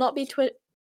following. I will not be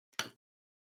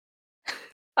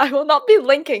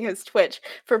linking his Twitch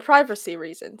for privacy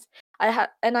reasons. I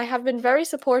have been very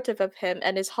supportive of him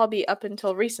and his hobby up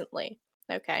until recently.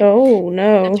 Okay. Oh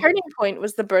no. The turning point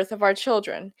was the birth of our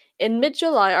children. In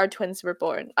mid-July, our twins were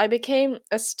born. I became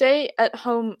a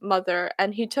stay-at-home mother,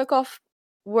 and he took off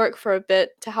work for a bit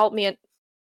to help me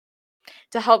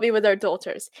with our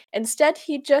daughters. Instead,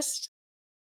 he just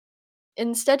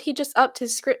upped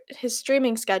his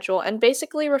streaming schedule and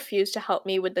basically refused to help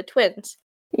me with the twins.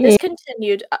 This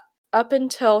continued up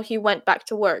until he went back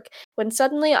to work, when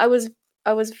suddenly I was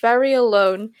very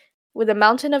alone with a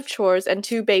mountain of chores and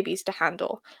 2 babies to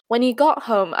handle. When he got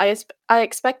home, I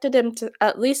expected him to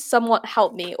at least somewhat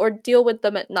help me or deal with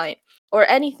them at night, or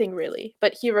anything really,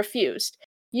 but he refused.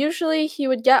 Usually he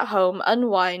would get home,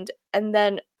 unwind, and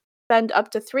then spend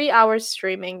up to 3 hours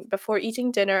streaming before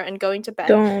eating dinner and going to bed,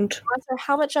 Don't. no matter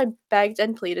how much I begged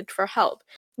and pleaded for help.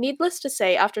 Needless to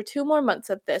say, after 2 more months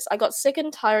of this, I got sick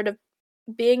and tired of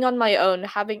being on my own,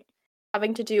 having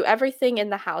to do everything in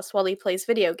the house while he plays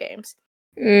video games.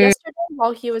 Mm, Yesterday,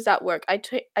 while he was at work, I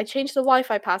changed the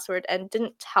Wi-Fi password and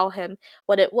didn't tell him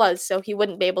what it was so he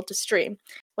wouldn't be able to stream.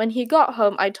 When he got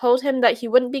home, I told him that he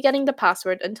wouldn't be getting the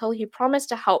password until he promised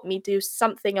to help me do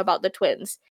something about the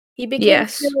twins. He became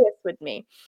yes. furious with me.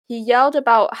 He yelled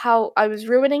about how I was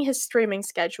ruining his streaming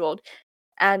schedule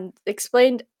and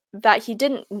explained that he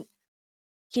didn't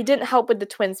help with the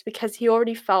twins because he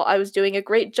already felt I was doing a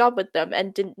great job with them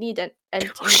and didn't need it and Oh,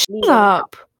 didn't shut need any help.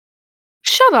 up.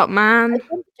 Shut up, I man.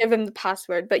 didn't give him the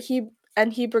password, but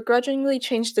he begrudgingly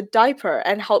changed the diaper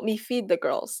and helped me feed the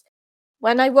girls.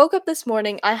 When I woke up this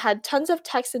morning, I had tons of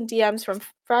texts and DMs from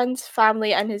friends,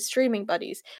 family, and his streaming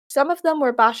buddies. Some of them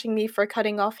were bashing me for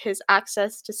cutting off his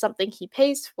access to something he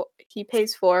pays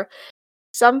for.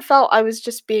 Some felt I was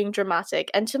just being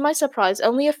dramatic, and to my surprise,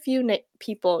 only a few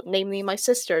people, namely my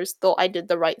sisters, thought I did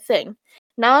the right thing.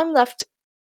 Now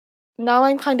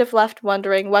I'm kind of left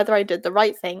wondering whether I did the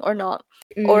right thing or not,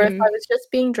 or if I was just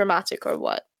being dramatic or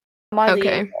what. Am I the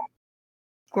Okay. a-hole?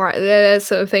 Right, there's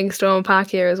sort of things to unpack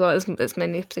here as well. There's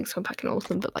many things to unpack in all of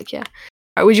them, but like, yeah.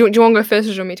 Alright, do you want to go first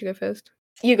or do you want me to go first?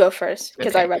 You go first,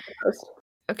 because I Okay. read the post.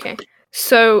 Okay.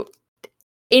 So,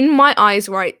 in my eyes,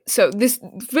 right, so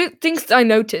things that I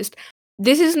noticed,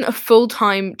 this isn't a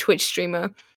full-time Twitch streamer.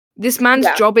 This man's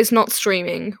Yeah. job is not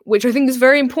streaming, which I think is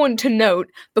very important to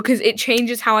note because it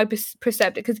changes how I perceive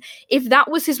it. Because if that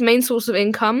was his main source of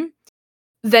income,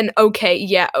 then okay,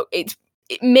 yeah, it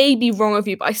may be wrong of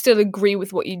you, but I still agree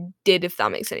with what you did, if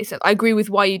that makes any sense. I agree with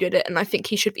why you did it, and I think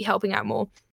he should be helping out more.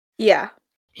 Yeah.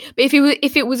 But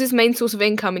if it was his main source of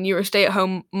income and you're a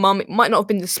stay-at-home mum, it might not have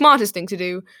been the smartest thing to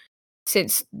do,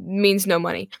 since it means no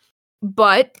money.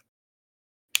 But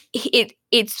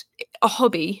it's a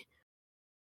hobby.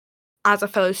 As a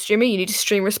fellow streamer, you need to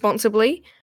stream responsibly.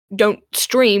 Don't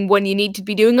stream when you need to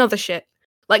be doing other shit,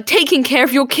 like taking care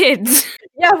of your kids.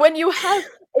 Yeah, when you have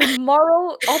a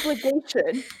moral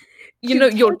obligation You to know,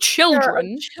 your take care of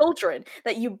children. children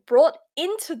that you brought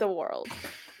into the world,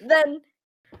 then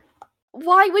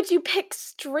why would you pick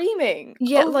streaming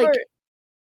Yeah, over...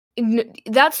 like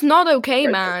that's not okay,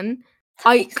 Right. man.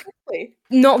 Exactly.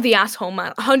 Not the asshole,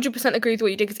 man. 100% agree with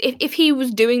what you did. Because if he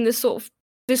was doing this sort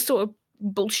of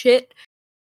bullshit,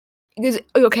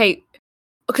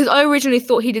 because I originally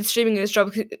thought he did streaming as his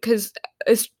job because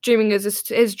streaming is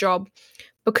his job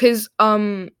because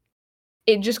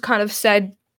it just kind of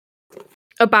said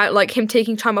about like him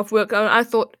taking time off work. And I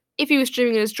thought if he was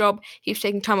streaming his job, he was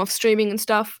taking time off streaming and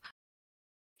stuff.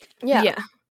 Yeah.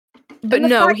 But and the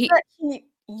no, fact he that he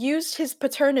used his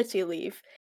paternity leave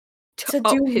to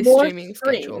up do his more streaming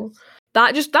schedule.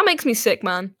 streams. That makes me sick,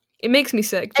 man. It makes me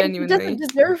sick, And he genuinely. doesn't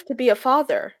deserve to be a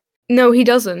father. No, he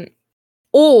doesn't.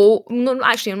 Or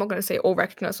actually, I'm not going to say all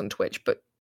recognized on Twitch, but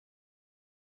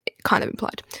it kind of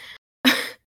implied.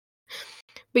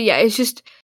 But yeah, it's just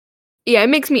it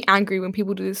makes me angry when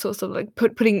people do this sort of stuff, like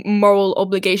putting moral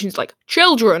obligations like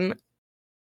children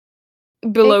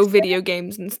below video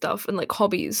games and stuff and like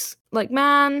hobbies. Like,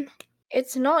 man,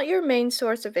 It's not your main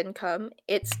source of income.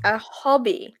 It's a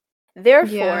hobby.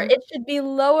 Therefore, Yeah. it should be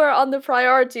lower on the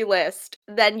priority list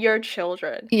than your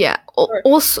children. yeah. Or-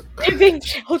 Also, Living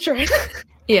children.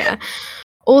 yeah.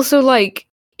 Also, like,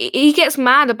 he gets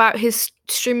mad about his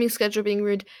streaming schedule being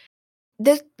rude.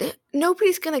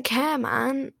 Nobody's gonna care,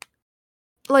 man.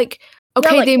 Like,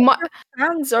 okay, like, they if might. your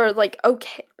fans are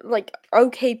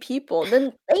okay people,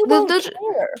 then they won't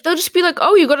care. They'll just be like,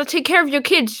 "Oh, you got to take care of your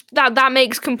kids." That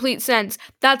makes complete sense.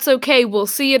 That's okay. We'll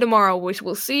see you tomorrow.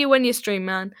 We'll see you when you stream,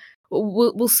 man.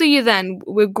 We'll see you then.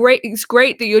 We're great. It's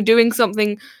great that you're doing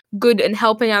something good and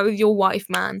helping out with your wife,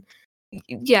 man.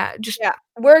 Yeah, just Yeah,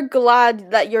 we're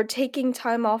glad that you're taking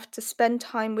time off to spend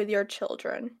time with your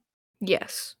children.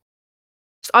 yes.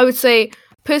 So I would say,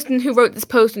 person who wrote this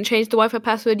post and changed the Wi-Fi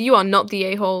password, you are not the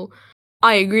a-hole.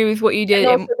 I agree with what you did.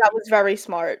 And also, that was very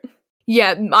smart.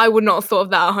 Yeah, I would not have thought of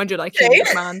that 100 IQ,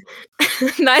 Okay. man.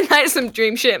 That's some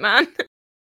dream shit, man.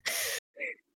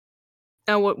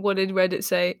 Now, what did Reddit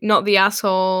say? Not the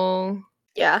asshole.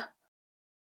 Yeah.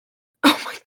 Oh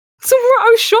my! So I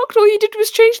was shocked. All you did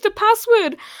was change the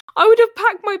password. I would have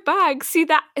packed my bag.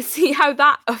 See how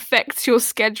that affects your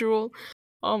schedule.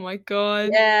 Oh my god.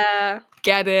 Yeah.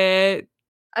 Get it?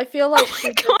 I feel like Oh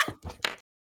my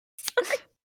god.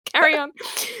 Carry on.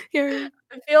 Carry on.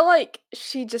 I feel like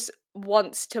she just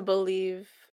wants to believe.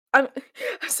 I'm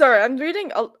sorry. I'm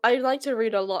reading. I like to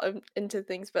read a lot into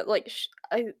things, but like,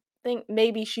 think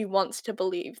maybe she wants to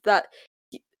believe that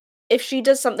if she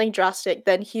does something drastic,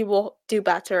 then he will do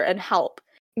better and help.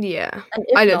 Yeah. And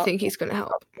if I don't not, think he's gonna help.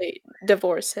 probably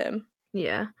divorce him.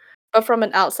 Yeah. But from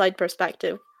an outside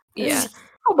perspective, Yeah. he's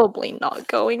probably not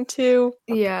going to.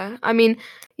 Yeah. I mean,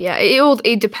 yeah,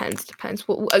 it depends. Depends.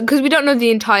 Because we don't know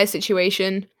the entire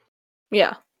situation.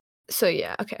 Yeah. So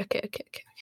yeah, okay.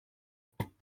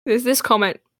 This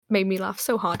comment made me laugh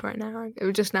so hard right now. It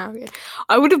was just now. Yeah.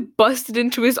 I would have busted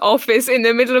into his office in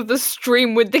the middle of the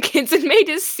stream with the kids and made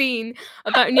a scene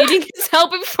about needing his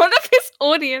help in front of his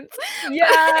audience.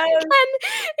 Yes. And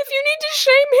if you need to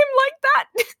shame him like that,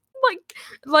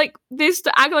 like this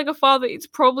to act like a father, it's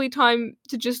probably time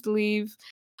to just leave.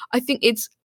 I think it's.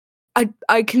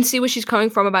 I can see where she's coming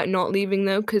from about not leaving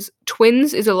though, because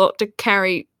twins is a lot to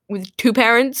carry with two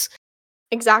parents.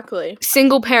 Exactly.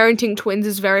 Single parenting twins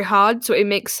is very hard, so it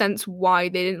makes sense why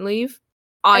they didn't leave.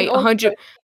 And also,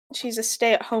 she's a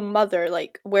stay-at-home mother.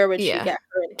 Like, where would she Yeah. get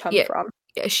her income Yeah. from?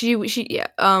 Yeah, she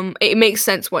it makes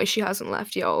sense why she hasn't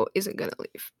left yet or isn't gonna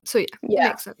leave. So yeah, it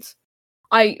makes sense.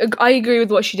 I agree with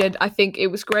what she did. I think it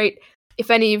was great. If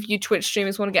any of you Twitch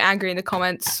streamers want to get angry in the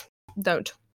comments,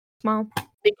 don't. Smile.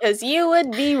 Because you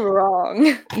would be wrong.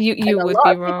 You would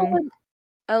be wrong.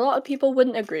 A lot of people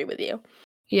wouldn't agree with you.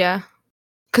 Yeah.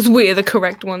 Because we're the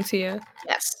correct ones here.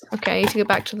 Yes. Okay, I need to go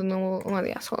back to the normal one,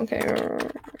 the asshole. Okay.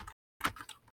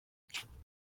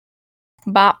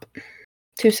 Bop.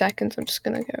 2 seconds. I'm just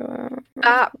gonna go.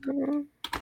 Bop.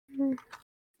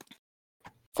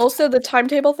 Also, the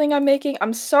timetable thing I'm making,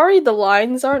 I'm sorry the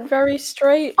lines aren't very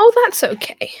straight. Oh, that's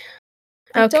okay.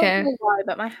 I don't know why,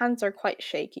 but my hands are quite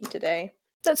shaky today.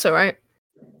 That's alright.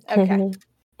 Okay.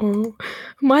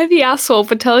 Am I the asshole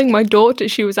for telling my daughter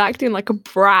she was acting like a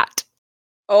brat?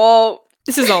 Oh.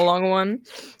 This is a long one.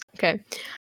 Okay.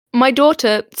 My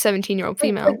daughter, 17-year-old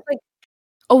female. Wait.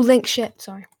 Oh, Link, shit,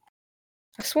 sorry.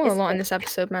 I swore a lot in this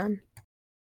episode, man.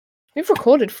 We've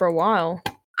recorded for a while.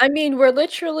 I mean, we're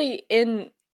literally in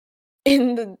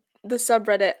the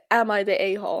subreddit, Am I the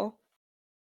A-hole?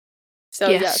 So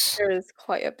yes, there is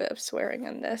quite a bit of swearing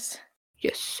in this.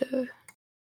 Yes, sir.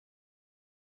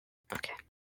 Okay.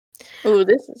 Ooh,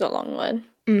 this is a long one.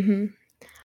 Mm-hmm.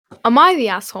 Am I the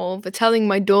asshole for telling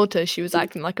my daughter she was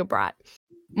acting like a brat?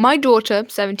 My daughter,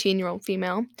 17-year-old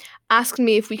female, asked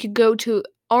me if we could go to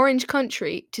Orange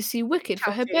Country to see Wicked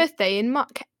for her birthday in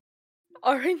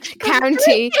Orange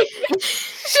County.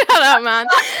 Shut up, man.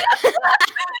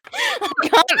 I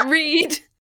can't read.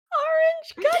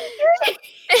 Orange Country.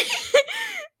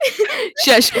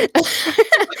 Shush.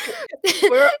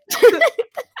 We're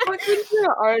looking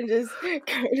for oranges,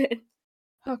 Curtin.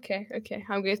 Okay.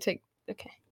 I'm gonna take.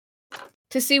 Okay.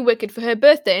 To see Wicked for her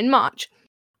birthday in March.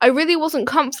 I really wasn't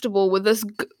comfortable with us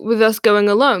going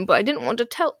alone, but I didn't want to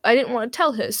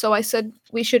tell her, so I said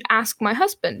we should ask my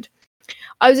husband.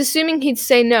 I was assuming he'd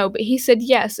say no, but he said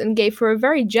yes and gave her a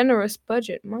very generous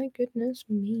budget. My goodness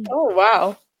me. Oh,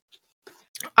 wow.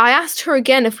 I asked her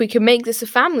again if we could make this a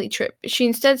family trip, but she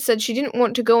instead said she didn't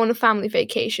want to go on a family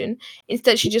vacation.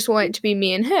 Instead, she just wanted it to be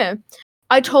me and her.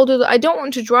 I told her that I don't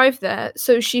want to drive there,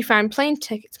 so she found plane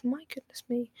tickets. My goodness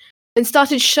me. And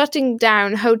started shutting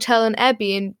down hotel and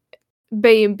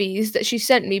Airbnbs that she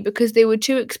sent me because they were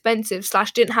too expensive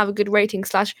 / didn't have a good rating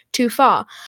 / too far.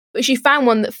 But she found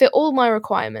one that fit all my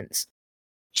requirements.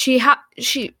 She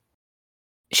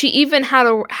even had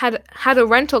a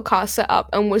rental car set up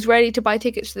and was ready to buy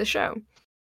tickets to the show.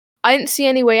 I didn't see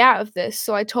any way out of this,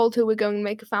 so I told her we're going to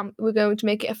make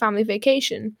it a family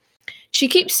vacation. She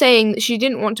keeps saying that she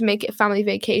didn't want to make it a family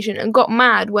vacation and got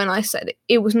mad when I said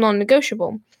it was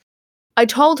non-negotiable. I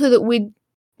told her that we'd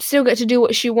still get to do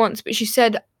what she wants, but she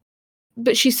said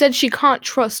she can't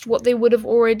trust what they would have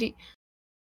already.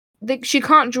 She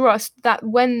can't trust that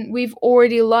when we've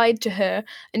already lied to her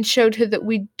and showed her that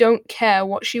we don't care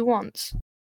what she wants.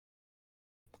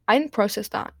 I didn't process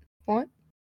that. What?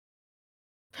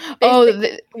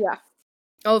 Yeah.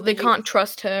 Oh, they can't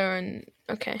trust her and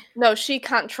okay. No, she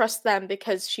can't trust them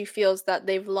because she feels that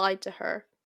they've lied to her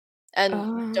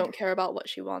and don't care about what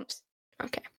she wants.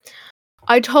 Okay.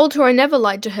 I told her I never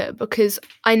lied to her because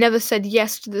I never said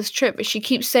yes to this trip, but she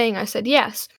keeps saying I said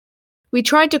yes. We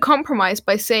tried to compromise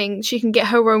by saying she can get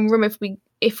her own room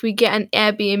if we get an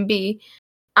Airbnb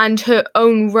and her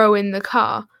own row in the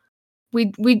car.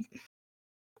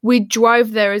 We'd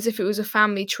drive there as if it was a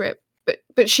family trip,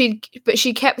 but she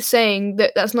kept saying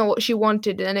that that's not what she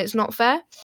wanted and it's not fair.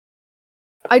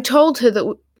 I told her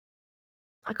that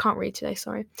I can't read today,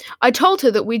 sorry. I told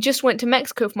her that we just went to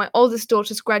Mexico for my oldest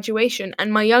daughter's graduation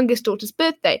and my youngest daughter's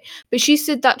birthday, but she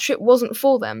said that trip wasn't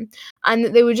for them and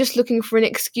that they were just looking for an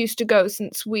excuse to go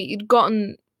since we'd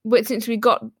gotten but since we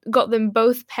got them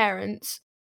both parents,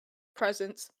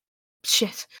 Presents.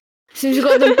 shit. Since we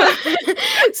got them,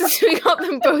 since we got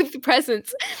them both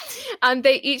presents, and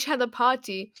they each had a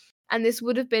party, and this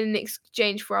would have been in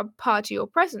exchange for a party or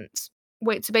presents.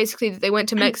 Wait, so basically they went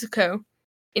to Mexico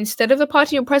instead of the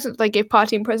party or presents. They gave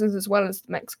party and presents as well as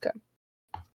Mexico.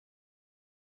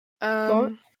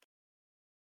 No,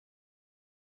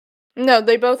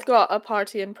 they both got a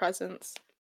party and presents.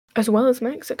 As well as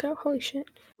Mexico? Holy shit.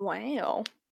 Wow.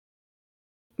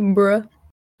 Bruh.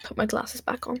 Put my glasses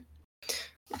back on.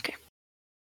 Okay.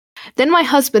 Then my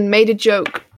husband made a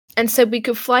joke and said we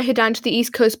could fly her down to the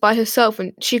East Coast by herself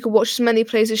and she could watch as many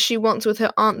plays as she wants with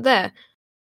her aunt there.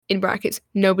 In brackets,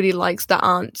 nobody likes that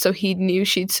aunt, so he knew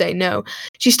she'd say no.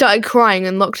 She started crying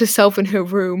and locked herself in her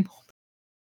room.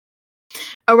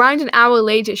 Around an hour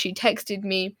later, she texted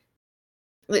me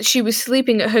that she was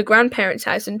sleeping at her grandparents'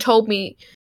 house and told me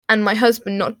and my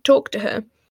husband not to talk to her.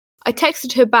 I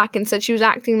texted her back and said she was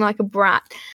acting like a brat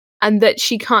and that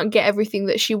she can't get everything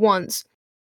that she wants.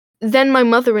 Then my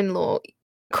mother-in-law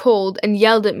called and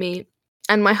yelled at me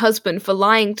and my husband for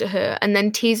lying to her and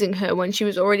then teasing her when she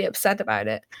was already upset about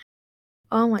it.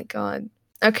 Oh my god.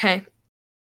 Okay.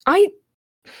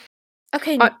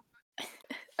 Okay. I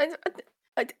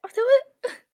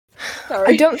Sorry.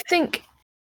 I don't think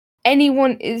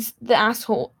anyone is the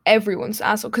asshole. Everyone's the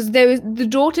asshole. Because the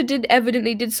daughter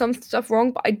evidently did some stuff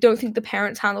wrong, but I don't think the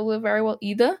parents handled it very well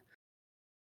either.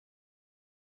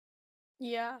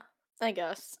 Yeah, I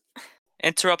guess.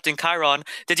 Interrupting Chiron.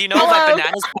 Did you know that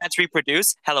bananas can't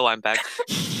reproduce? Hello, I'm back.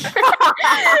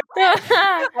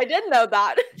 I did know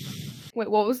that. Wait,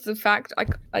 what was the fact?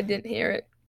 I didn't hear it.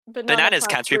 Bananas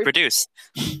can't reproduce.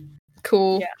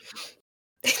 Cool. Yeah.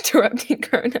 Interrupting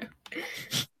Corona.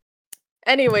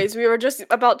 Anyways, we were just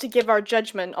about to give our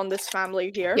judgment on this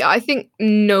family here. Yeah, I think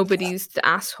nobody's the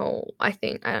asshole. I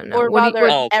don't know. Or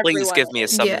rather, please give me a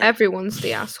summary. Yeah, everyone's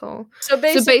the asshole. So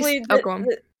basically, go on.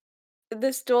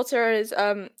 This daughter is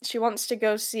she wants to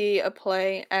go see a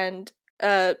play, and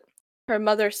her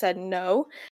mother said no,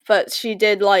 but she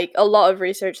did like a lot of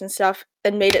research and stuff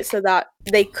and made it so that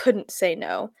they couldn't say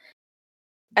no,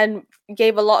 and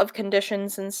gave a lot of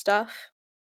conditions and stuff.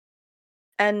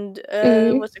 And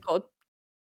what's it called?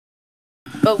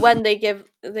 But when they gave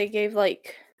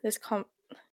like this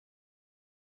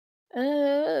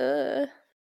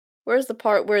where's the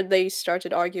part where they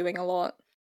started arguing a lot?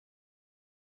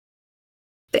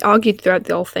 They argued throughout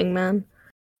the whole thing, man.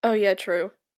 Oh yeah,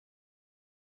 true.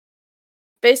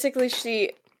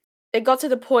 Basically, it got to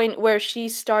the point where she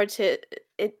started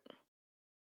it.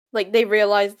 Like they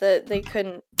realized that they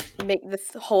couldn't make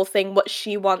this whole thing what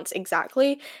she wants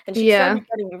exactly, and she started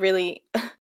getting really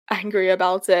angry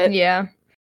about it. Yeah,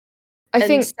 I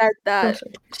think said that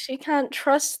she can't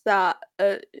trust that.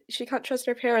 She can't trust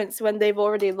her parents when they've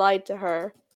already lied to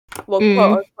her. Well,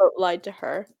 quote unquote, lied to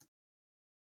her.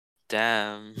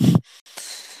 Damn.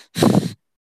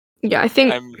 Yeah, I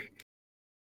think.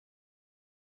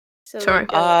 So sorry.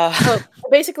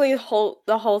 Basically,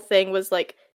 the whole thing was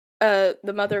like,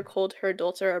 the mother called her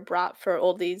daughter a brat for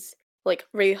all these like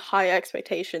really high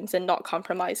expectations and not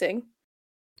compromising.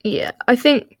 Yeah, I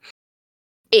think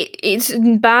it's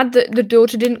bad that the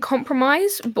daughter didn't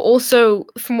compromise, but also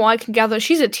from what I can gather,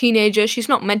 she's a teenager. She's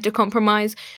not meant to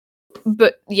compromise.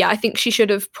 But yeah, I think she should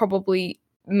have probably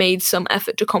made some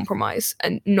effort to compromise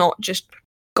and not just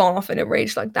gone off in a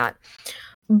rage like that.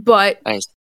 But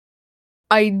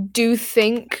I do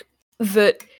think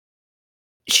that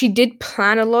she did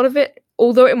plan a lot of it,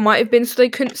 although it might have been so they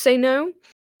couldn't say no.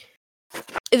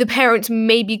 The parents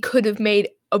maybe could have made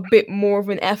a bit more of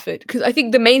an effort, because I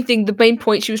think the main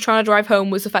point she was trying to drive home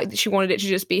was the fact that she wanted it to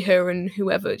just be her and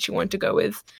whoever she wanted to go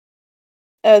with.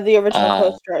 The original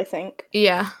poster, I think.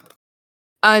 Yeah.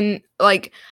 And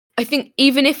like, I think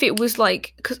even if it was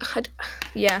like, I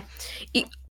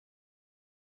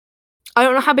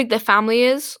don't know how big their family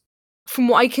is. From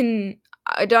what I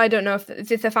don't know if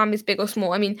their family's big or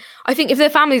small. I mean, I think if their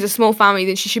family's a small family,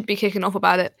 then she should be kicking off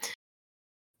about it.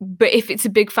 But if it's a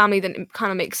big family, then it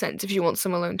kind of makes sense if you want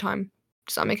some alone time.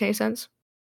 Does that make any sense?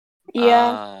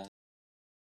 Yeah.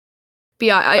 But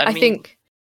yeah, I think...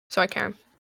 Sorry, Karen.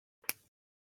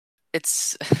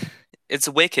 It's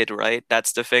wicked, right?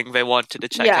 That's the thing they wanted to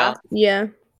check out. Yeah.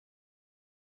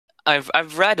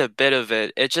 I've read a bit of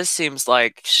it. It just seems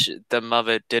like the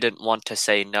mother didn't want to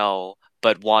say no,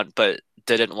 but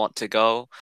didn't want to go.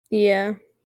 Yeah.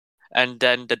 And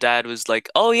then the dad was like,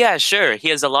 "Oh yeah, sure. He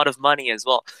has a lot of money as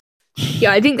well."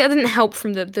 Yeah, I think that didn't help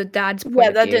from the dad's point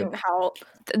of that view. didn't help.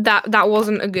 That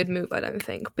wasn't a good move, I don't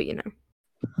think. But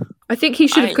I think he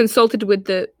should have consulted with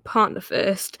the partner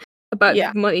first about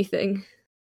the money thing.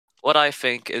 What I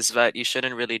think is that you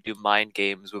shouldn't really do mind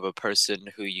games with a person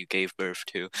who you gave birth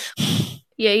to.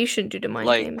 Yeah, you shouldn't do the mind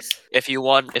Like, games. if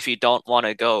you don't want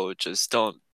to go, just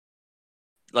don't.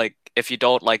 Like, if you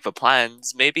don't like the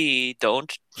plans, maybe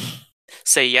don't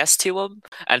say yes to them,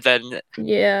 and then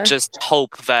Yeah. just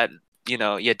hope that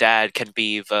your dad can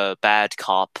be the bad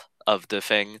cop of the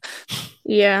thing.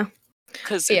 Yeah.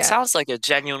 Because Yeah. it sounds like a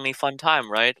genuinely fun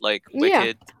time, right? Like Yeah.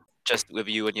 Wicked, just with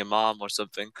you and your mom or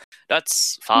something.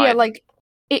 That's fine. Yeah, like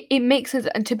it makes sense.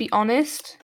 And to be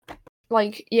honest,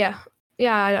 like I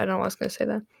don't know what I was gonna say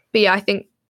there, but yeah, I think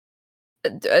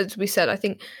as we said, I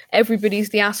think everybody's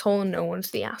the asshole and no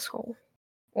one's the asshole,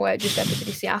 or just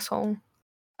everybody's the asshole.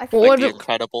 I Well, think Like what the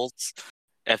Incredibles.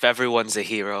 If everyone's a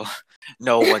hero,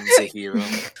 no one's a hero.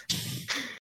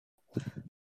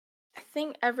 I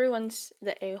think everyone's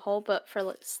the a-hole, but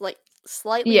for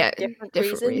slightly yeah, different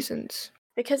reasons.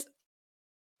 Because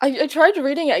I tried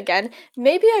reading it again.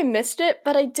 Maybe I missed it,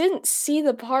 but I didn't see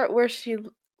the part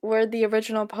where the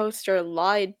original poster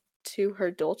lied to her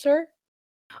daughter.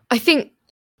 I think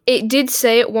it did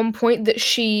say at one point that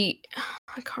she,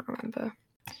 I can't remember.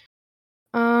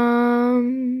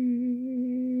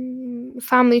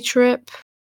 Family trip.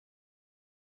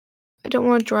 I don't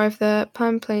want to drive there.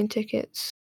 Plan plane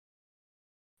tickets.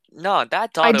 No,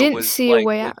 that I daughter didn't was see like a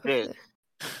way out of legit. it.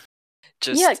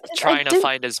 Just Yeah, 'cause I trying to didn't-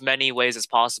 find as many ways as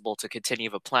possible to continue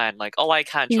the plan. Like, oh, I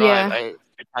can't Yeah. drive. I'm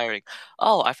retiring.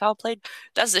 Oh, I found plane.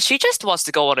 She just wants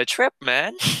to go on a trip,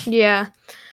 man. Yeah.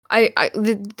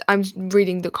 I'm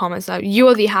reading the comments now. You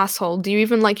are the asshole. Do you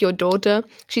even like your daughter?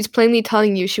 She's plainly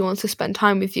telling you she wants to spend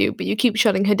time with you, but you keep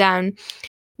shutting her down.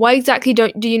 Why exactly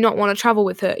do you not want to travel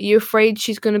with her? Are you afraid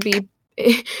she's gonna be?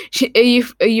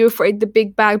 Are you afraid the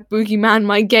big bad boogeyman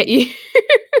might get you?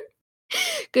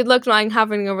 Good luck trying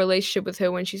having a relationship with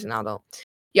her when she's an adult.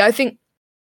 Yeah, I think.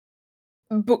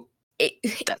 But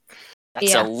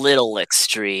That's yeah. a little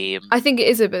extreme. I think it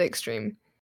is a bit extreme.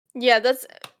 Yeah,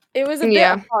 it was a bit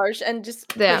Yeah. harsh and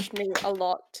just Yeah. pushed me a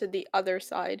lot to the other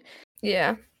side.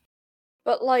 Yeah.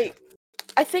 But like,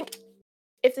 I think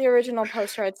if the original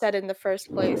poster had said in the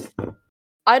first place,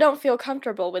 I don't feel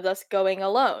comfortable with us going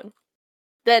alone,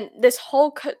 then this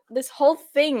whole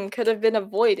thing could have been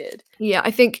avoided. Yeah,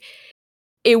 I think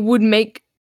it would make.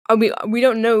 I mean, we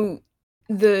don't know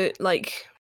the like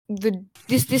the.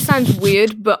 This sounds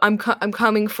weird, but I'm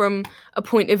coming from a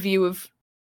point of view of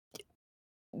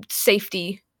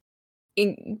safety,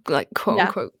 in like quote Yeah.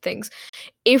 unquote things.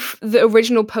 If the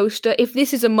original poster, if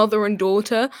this is a mother and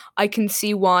daughter, I can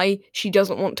see why she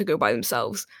doesn't want to go by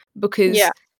themselves, because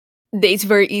Yeah. it's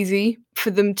very easy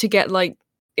for them to get like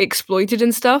exploited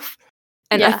and stuff.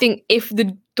 And I Yeah. think if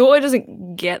the daughter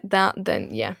doesn't get that,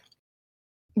 then yeah.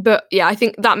 But yeah, I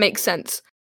think that makes sense.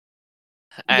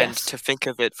 And Yes. to think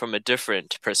of it from a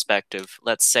different perspective,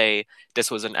 let's say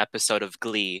this was an episode of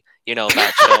Glee. You know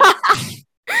that show.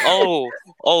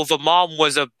 Oh, the mom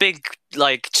was a big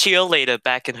cheerleader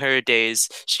back in her days.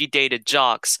 She dated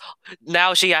jocks.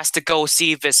 Now she has to go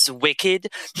see this Wicked.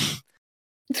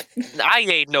 I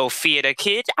ain't no theater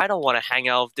kid. I don't want to hang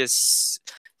out with this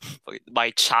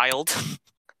my child.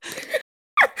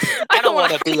 I don't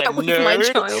want to be a nerd. My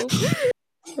child.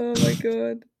 Oh my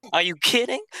god. Are you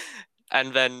kidding?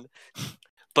 And then,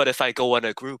 but if I go in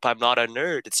a group, I'm not a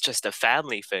nerd. It's just a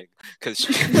family thing. Because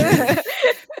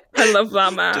I love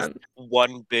that, man. just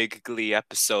one big Glee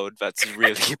episode that's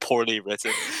really poorly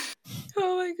written.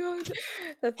 Oh my god.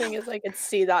 The thing is, I could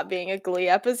see that being a Glee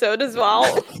episode as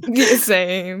well. Yeah,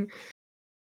 same.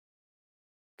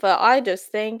 But I just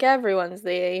think everyone's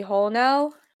the a-hole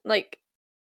now. Like,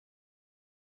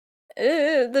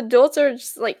 the daughter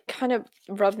just like kind of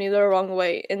rubbed me the wrong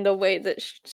way in the way that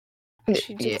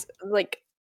she just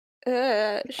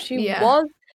she Yeah. was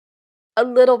a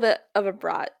little bit of a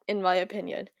brat, in my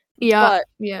opinion. Yeah. But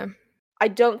yeah. I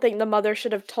don't think the mother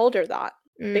should have told her that,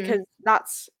 because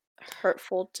that's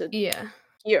hurtful to yeah.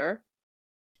 hear.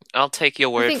 I'll take your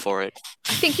word think- for it.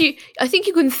 I think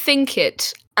you can think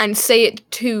it and say it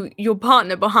to your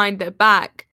partner behind their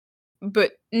back,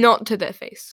 but not to their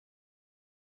face.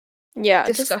 Yeah,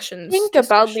 Discussions. just think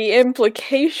about the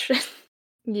implication.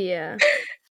 Yeah.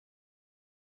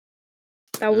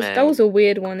 That was a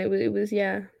weird one. It was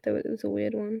yeah. It was a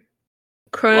weird one.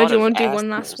 Chrono, do you want to do one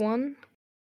last one?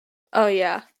 Oh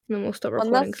yeah. And then we'll stop One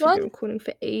recording last because we've been one? recording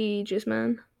for ages,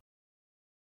 man.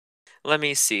 Let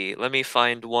me see. Let me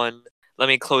find one. Let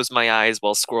me close my eyes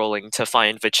while scrolling to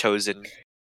find the chosen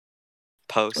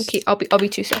post. Okay, I'll be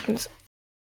 2 seconds.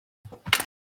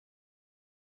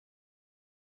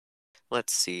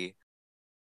 Let's see.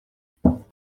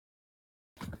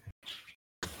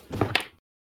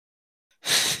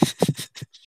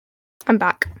 I'm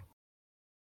back.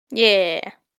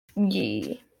 Yeah.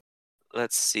 Yeah.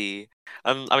 Let's see.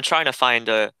 I'm trying to find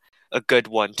a good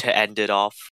one to end it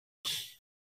off.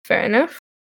 Fair enough.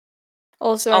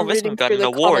 Also, Oh, I'm this reading one got through an the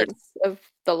award. comments of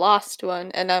the last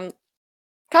one, and I'm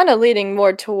kind of leaning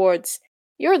more towards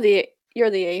you're the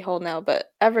a-hole now,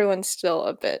 but everyone's still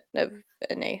a bit of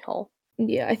an a-hole.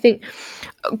 Yeah, I think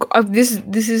this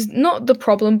is not the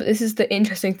problem, but this is the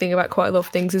interesting thing about quite a lot of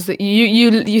things is that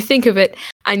you think of it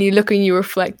and you look and you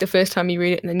reflect the first time you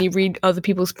read it, and then you read other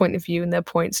people's point of view and their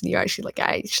points, and you're actually like,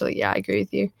 I agree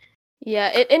with you. Yeah,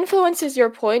 it influences your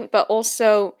point, but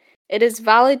also it is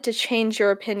valid to change your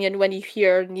opinion when you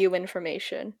hear new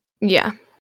information. Yeah,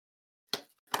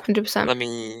 100%. Let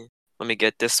me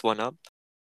get this one up.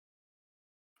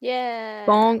 Yeah.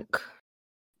 Bonk.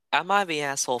 Am I the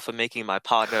asshole for making my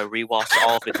partner rewash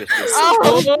all the dishes?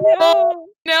 Oh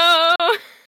No.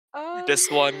 no! This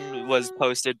one was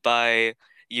posted by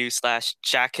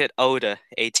 /Jacket Oda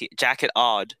Jacket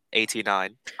Odd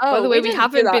 89. Oh, By the way, we didn't do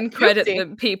haven't that. been credit Oopsie.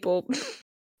 the people.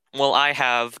 Well, I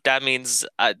have. That means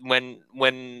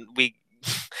when we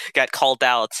get called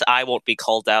out, I won't be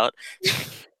called out,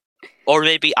 or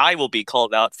maybe I will be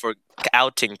called out for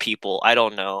outing people. I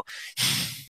don't know.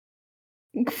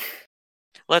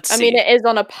 Let's see. I mean, it is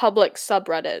on a public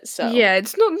subreddit, so Yeah,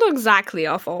 it's not exactly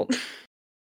our fault.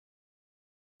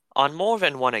 On more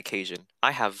than one occasion,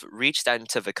 I have reached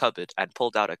into the cupboard and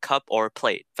pulled out a cup or a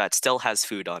plate that still has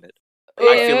food on it.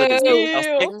 I feel it is Ew.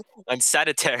 disgusting,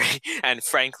 unsanitary, and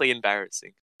frankly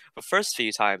embarrassing. The first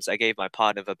few times, I gave my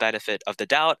partner the benefit of the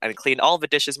doubt and cleaned all the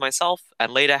dishes myself,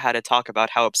 and later had a talk about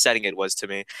how upsetting it was to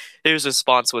me. His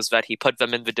response was that he put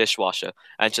them in the dishwasher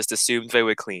and just assumed they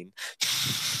were clean.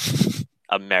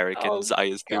 Americans, Oh, I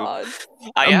assume. God.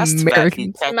 I asked that he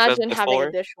Americans. checked Imagine them having before.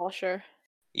 a dishwasher.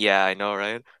 Yeah, I know,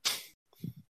 right?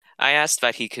 I asked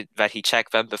that he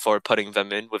check them before putting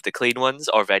them in with the clean ones,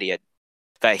 or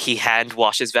that he hand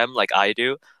washes them like I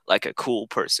do, like a cool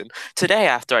person. Today,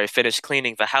 after I finished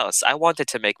cleaning the house, I wanted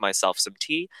to make myself some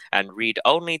tea and read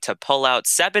only to pull out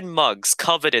 7 mugs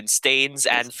covered in stains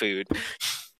and food.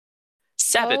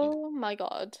 7, Oh my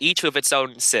God. each with its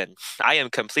own sin. I am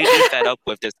completely fed up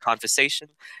with this conversation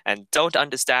and don't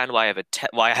understand why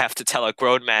I have to tell a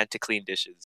grown man to clean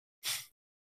dishes.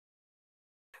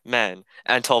 Man,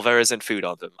 until there isn't food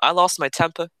on them. I lost my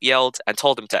temper, yelled, and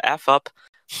told him to F up.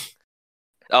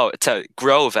 Oh, to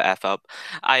grow the F up.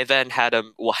 I then had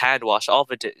him hand wash all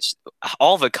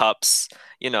the cups,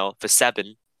 the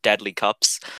 7 deadly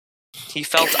cups. He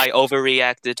felt I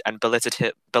overreacted and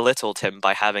belittled him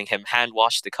by having him hand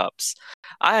wash the cups.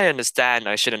 I understand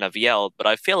I shouldn't have yelled, but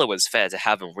I feel it was fair to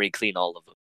have him re-clean all of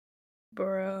them.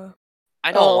 Bruh.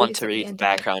 I don't Oh, want it's to at the read end of it.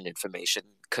 background information,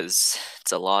 because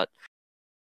it's a lot.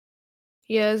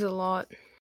 Yeah, there's a lot.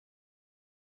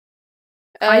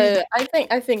 I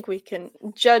think we can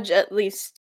judge at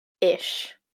least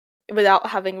ish without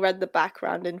having read the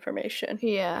background information.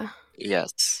 Yeah.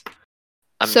 Yes.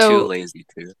 I'm So- too lazy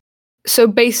to. So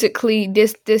basically,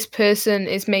 this person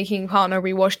is making partner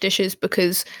rewash dishes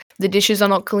because the dishes are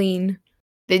not clean.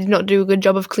 They did not do a good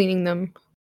job of cleaning them.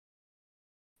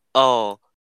 Oh,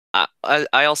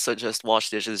 I also just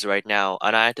washed dishes right now,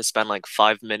 and I had to spend like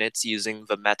 5 minutes using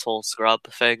the metal scrub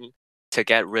thing to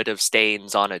get rid of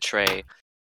stains on a tray.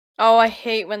 Oh, I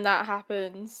hate when that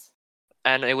happens.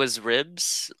 And it was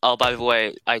ribs. Oh, by the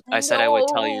way, I said I would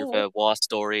tell you the war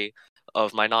story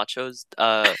of my nachos.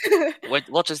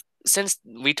 We'll just, since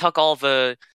we took all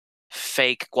the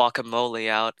fake guacamole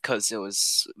out because it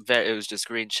was just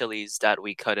green chilies that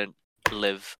we couldn't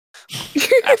live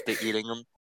after eating them,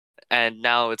 and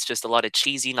now it's just a lot of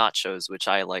cheesy nachos, which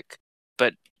I like.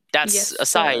 But that's Yes,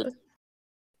 aside.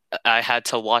 I had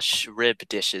to wash rib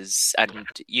dishes, and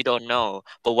you don't know,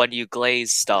 but when you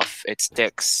glaze stuff, it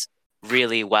sticks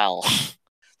really well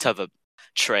to the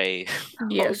tray.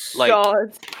 Yes. Like,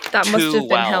 God. That must too have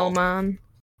been hell, well. man.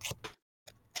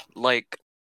 Like,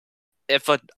 if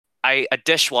a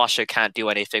dishwasher can't do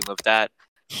anything with that,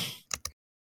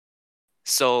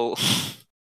 so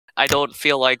I don't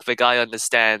feel like the guy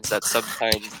understands that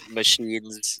sometimes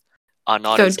machines are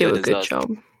not Don't as do good a as good us.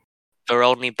 job. They're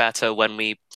only better when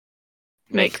we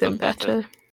make them better.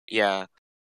 Yeah.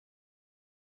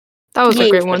 That was a Yeah.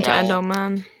 great one to Now- end on,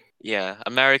 man. Yeah,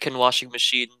 American washing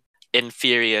machine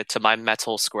inferior to my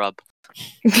metal scrub.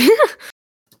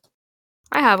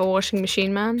 I have a washing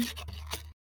machine, man.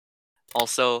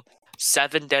 Also,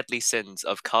 7 deadly sins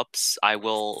of cups. I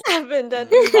will 7 dead.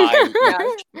 buy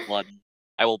Yeah. one.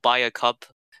 I will buy a cup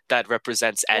that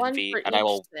represents One envy, for and I each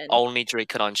will sin. only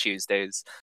drink it on Tuesdays.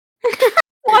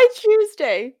 Why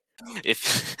Tuesday?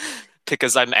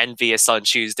 Because I'm envious on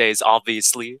Tuesdays,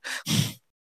 obviously.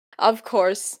 Of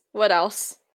course. What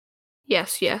else?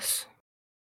 Yes.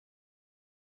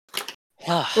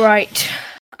 Right.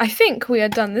 I think we are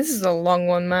done. This is a long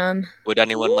one, man. Would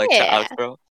anyone like to Yeah.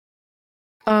 outro?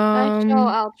 I shall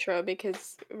outro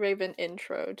because Raven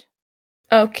introed.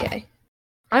 Okay.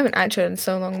 I haven't outroed in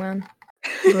so long, man.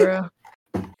 Bruh.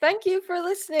 Thank you for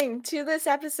listening to this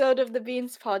episode of the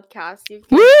Beans Podcast.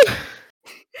 Woo!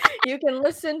 You can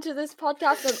listen to this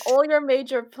podcast on all your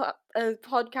major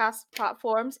podcast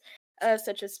platforms,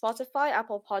 such as Spotify,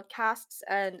 Apple Podcasts,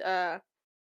 and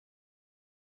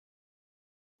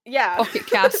yeah, Pocket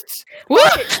casts. Woo!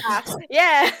 Pocket Cast.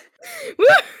 Yeah. Woo!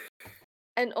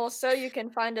 And also, you can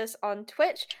find us on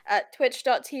Twitch at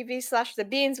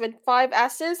twitch.tv/thebeans with 5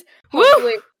 S's. Woo!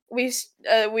 Hopefully,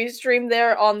 we stream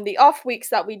there on the off weeks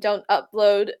that we don't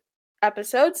upload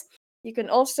episodes. You can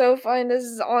also find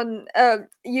us on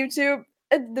YouTube.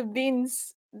 The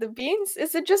Beans. The Beans?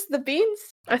 Is it just the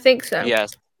Beans? I think so.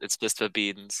 Yes, it's just the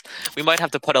beans. We might have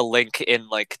to put a link in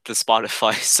like the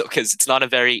Spotify, so because it's not a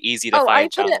very easy to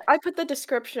find channel. I put the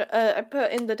description. I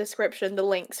put in the description the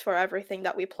links for everything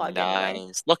that we plug in.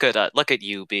 Nice. Look at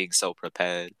you being so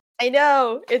prepared. I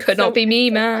know. It Could not be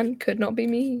me, man. Could not be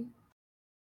me.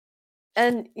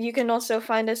 And you can also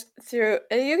find us through.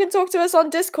 You can talk to us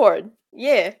on Discord.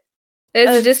 Yeah. We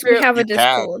have a You can.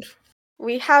 Discord.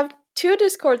 We have 2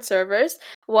 Discord servers.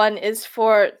 One is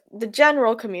for the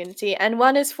general community, and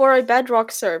one is for a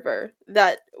Bedrock server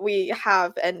that we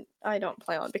have, and I don't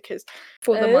play on because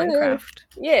For the Minecraft.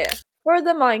 Yeah, for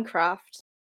the Minecraft.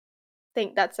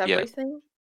 Think that's Yeah. everything.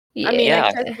 Yeah. I mean,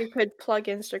 Yeah. I guess we could plug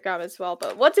Instagram as well,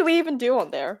 but what do we even do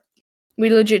on there? We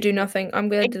legit do nothing. I'm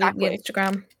gonna Exactly. delete the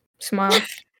Instagram. Smile.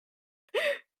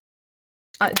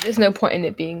 There's no point in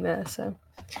it being there, so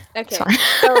Okay, it's fine.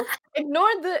 so ignore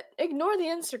the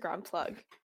Instagram plug.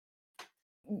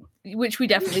 Which we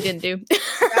definitely didn't do.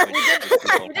 Yeah, we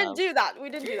don't didn't have. do that. We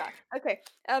didn't do that. Okay.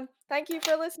 Thank you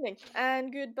for listening,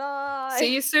 and goodbye.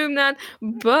 See you soon, man.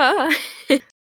 Bye.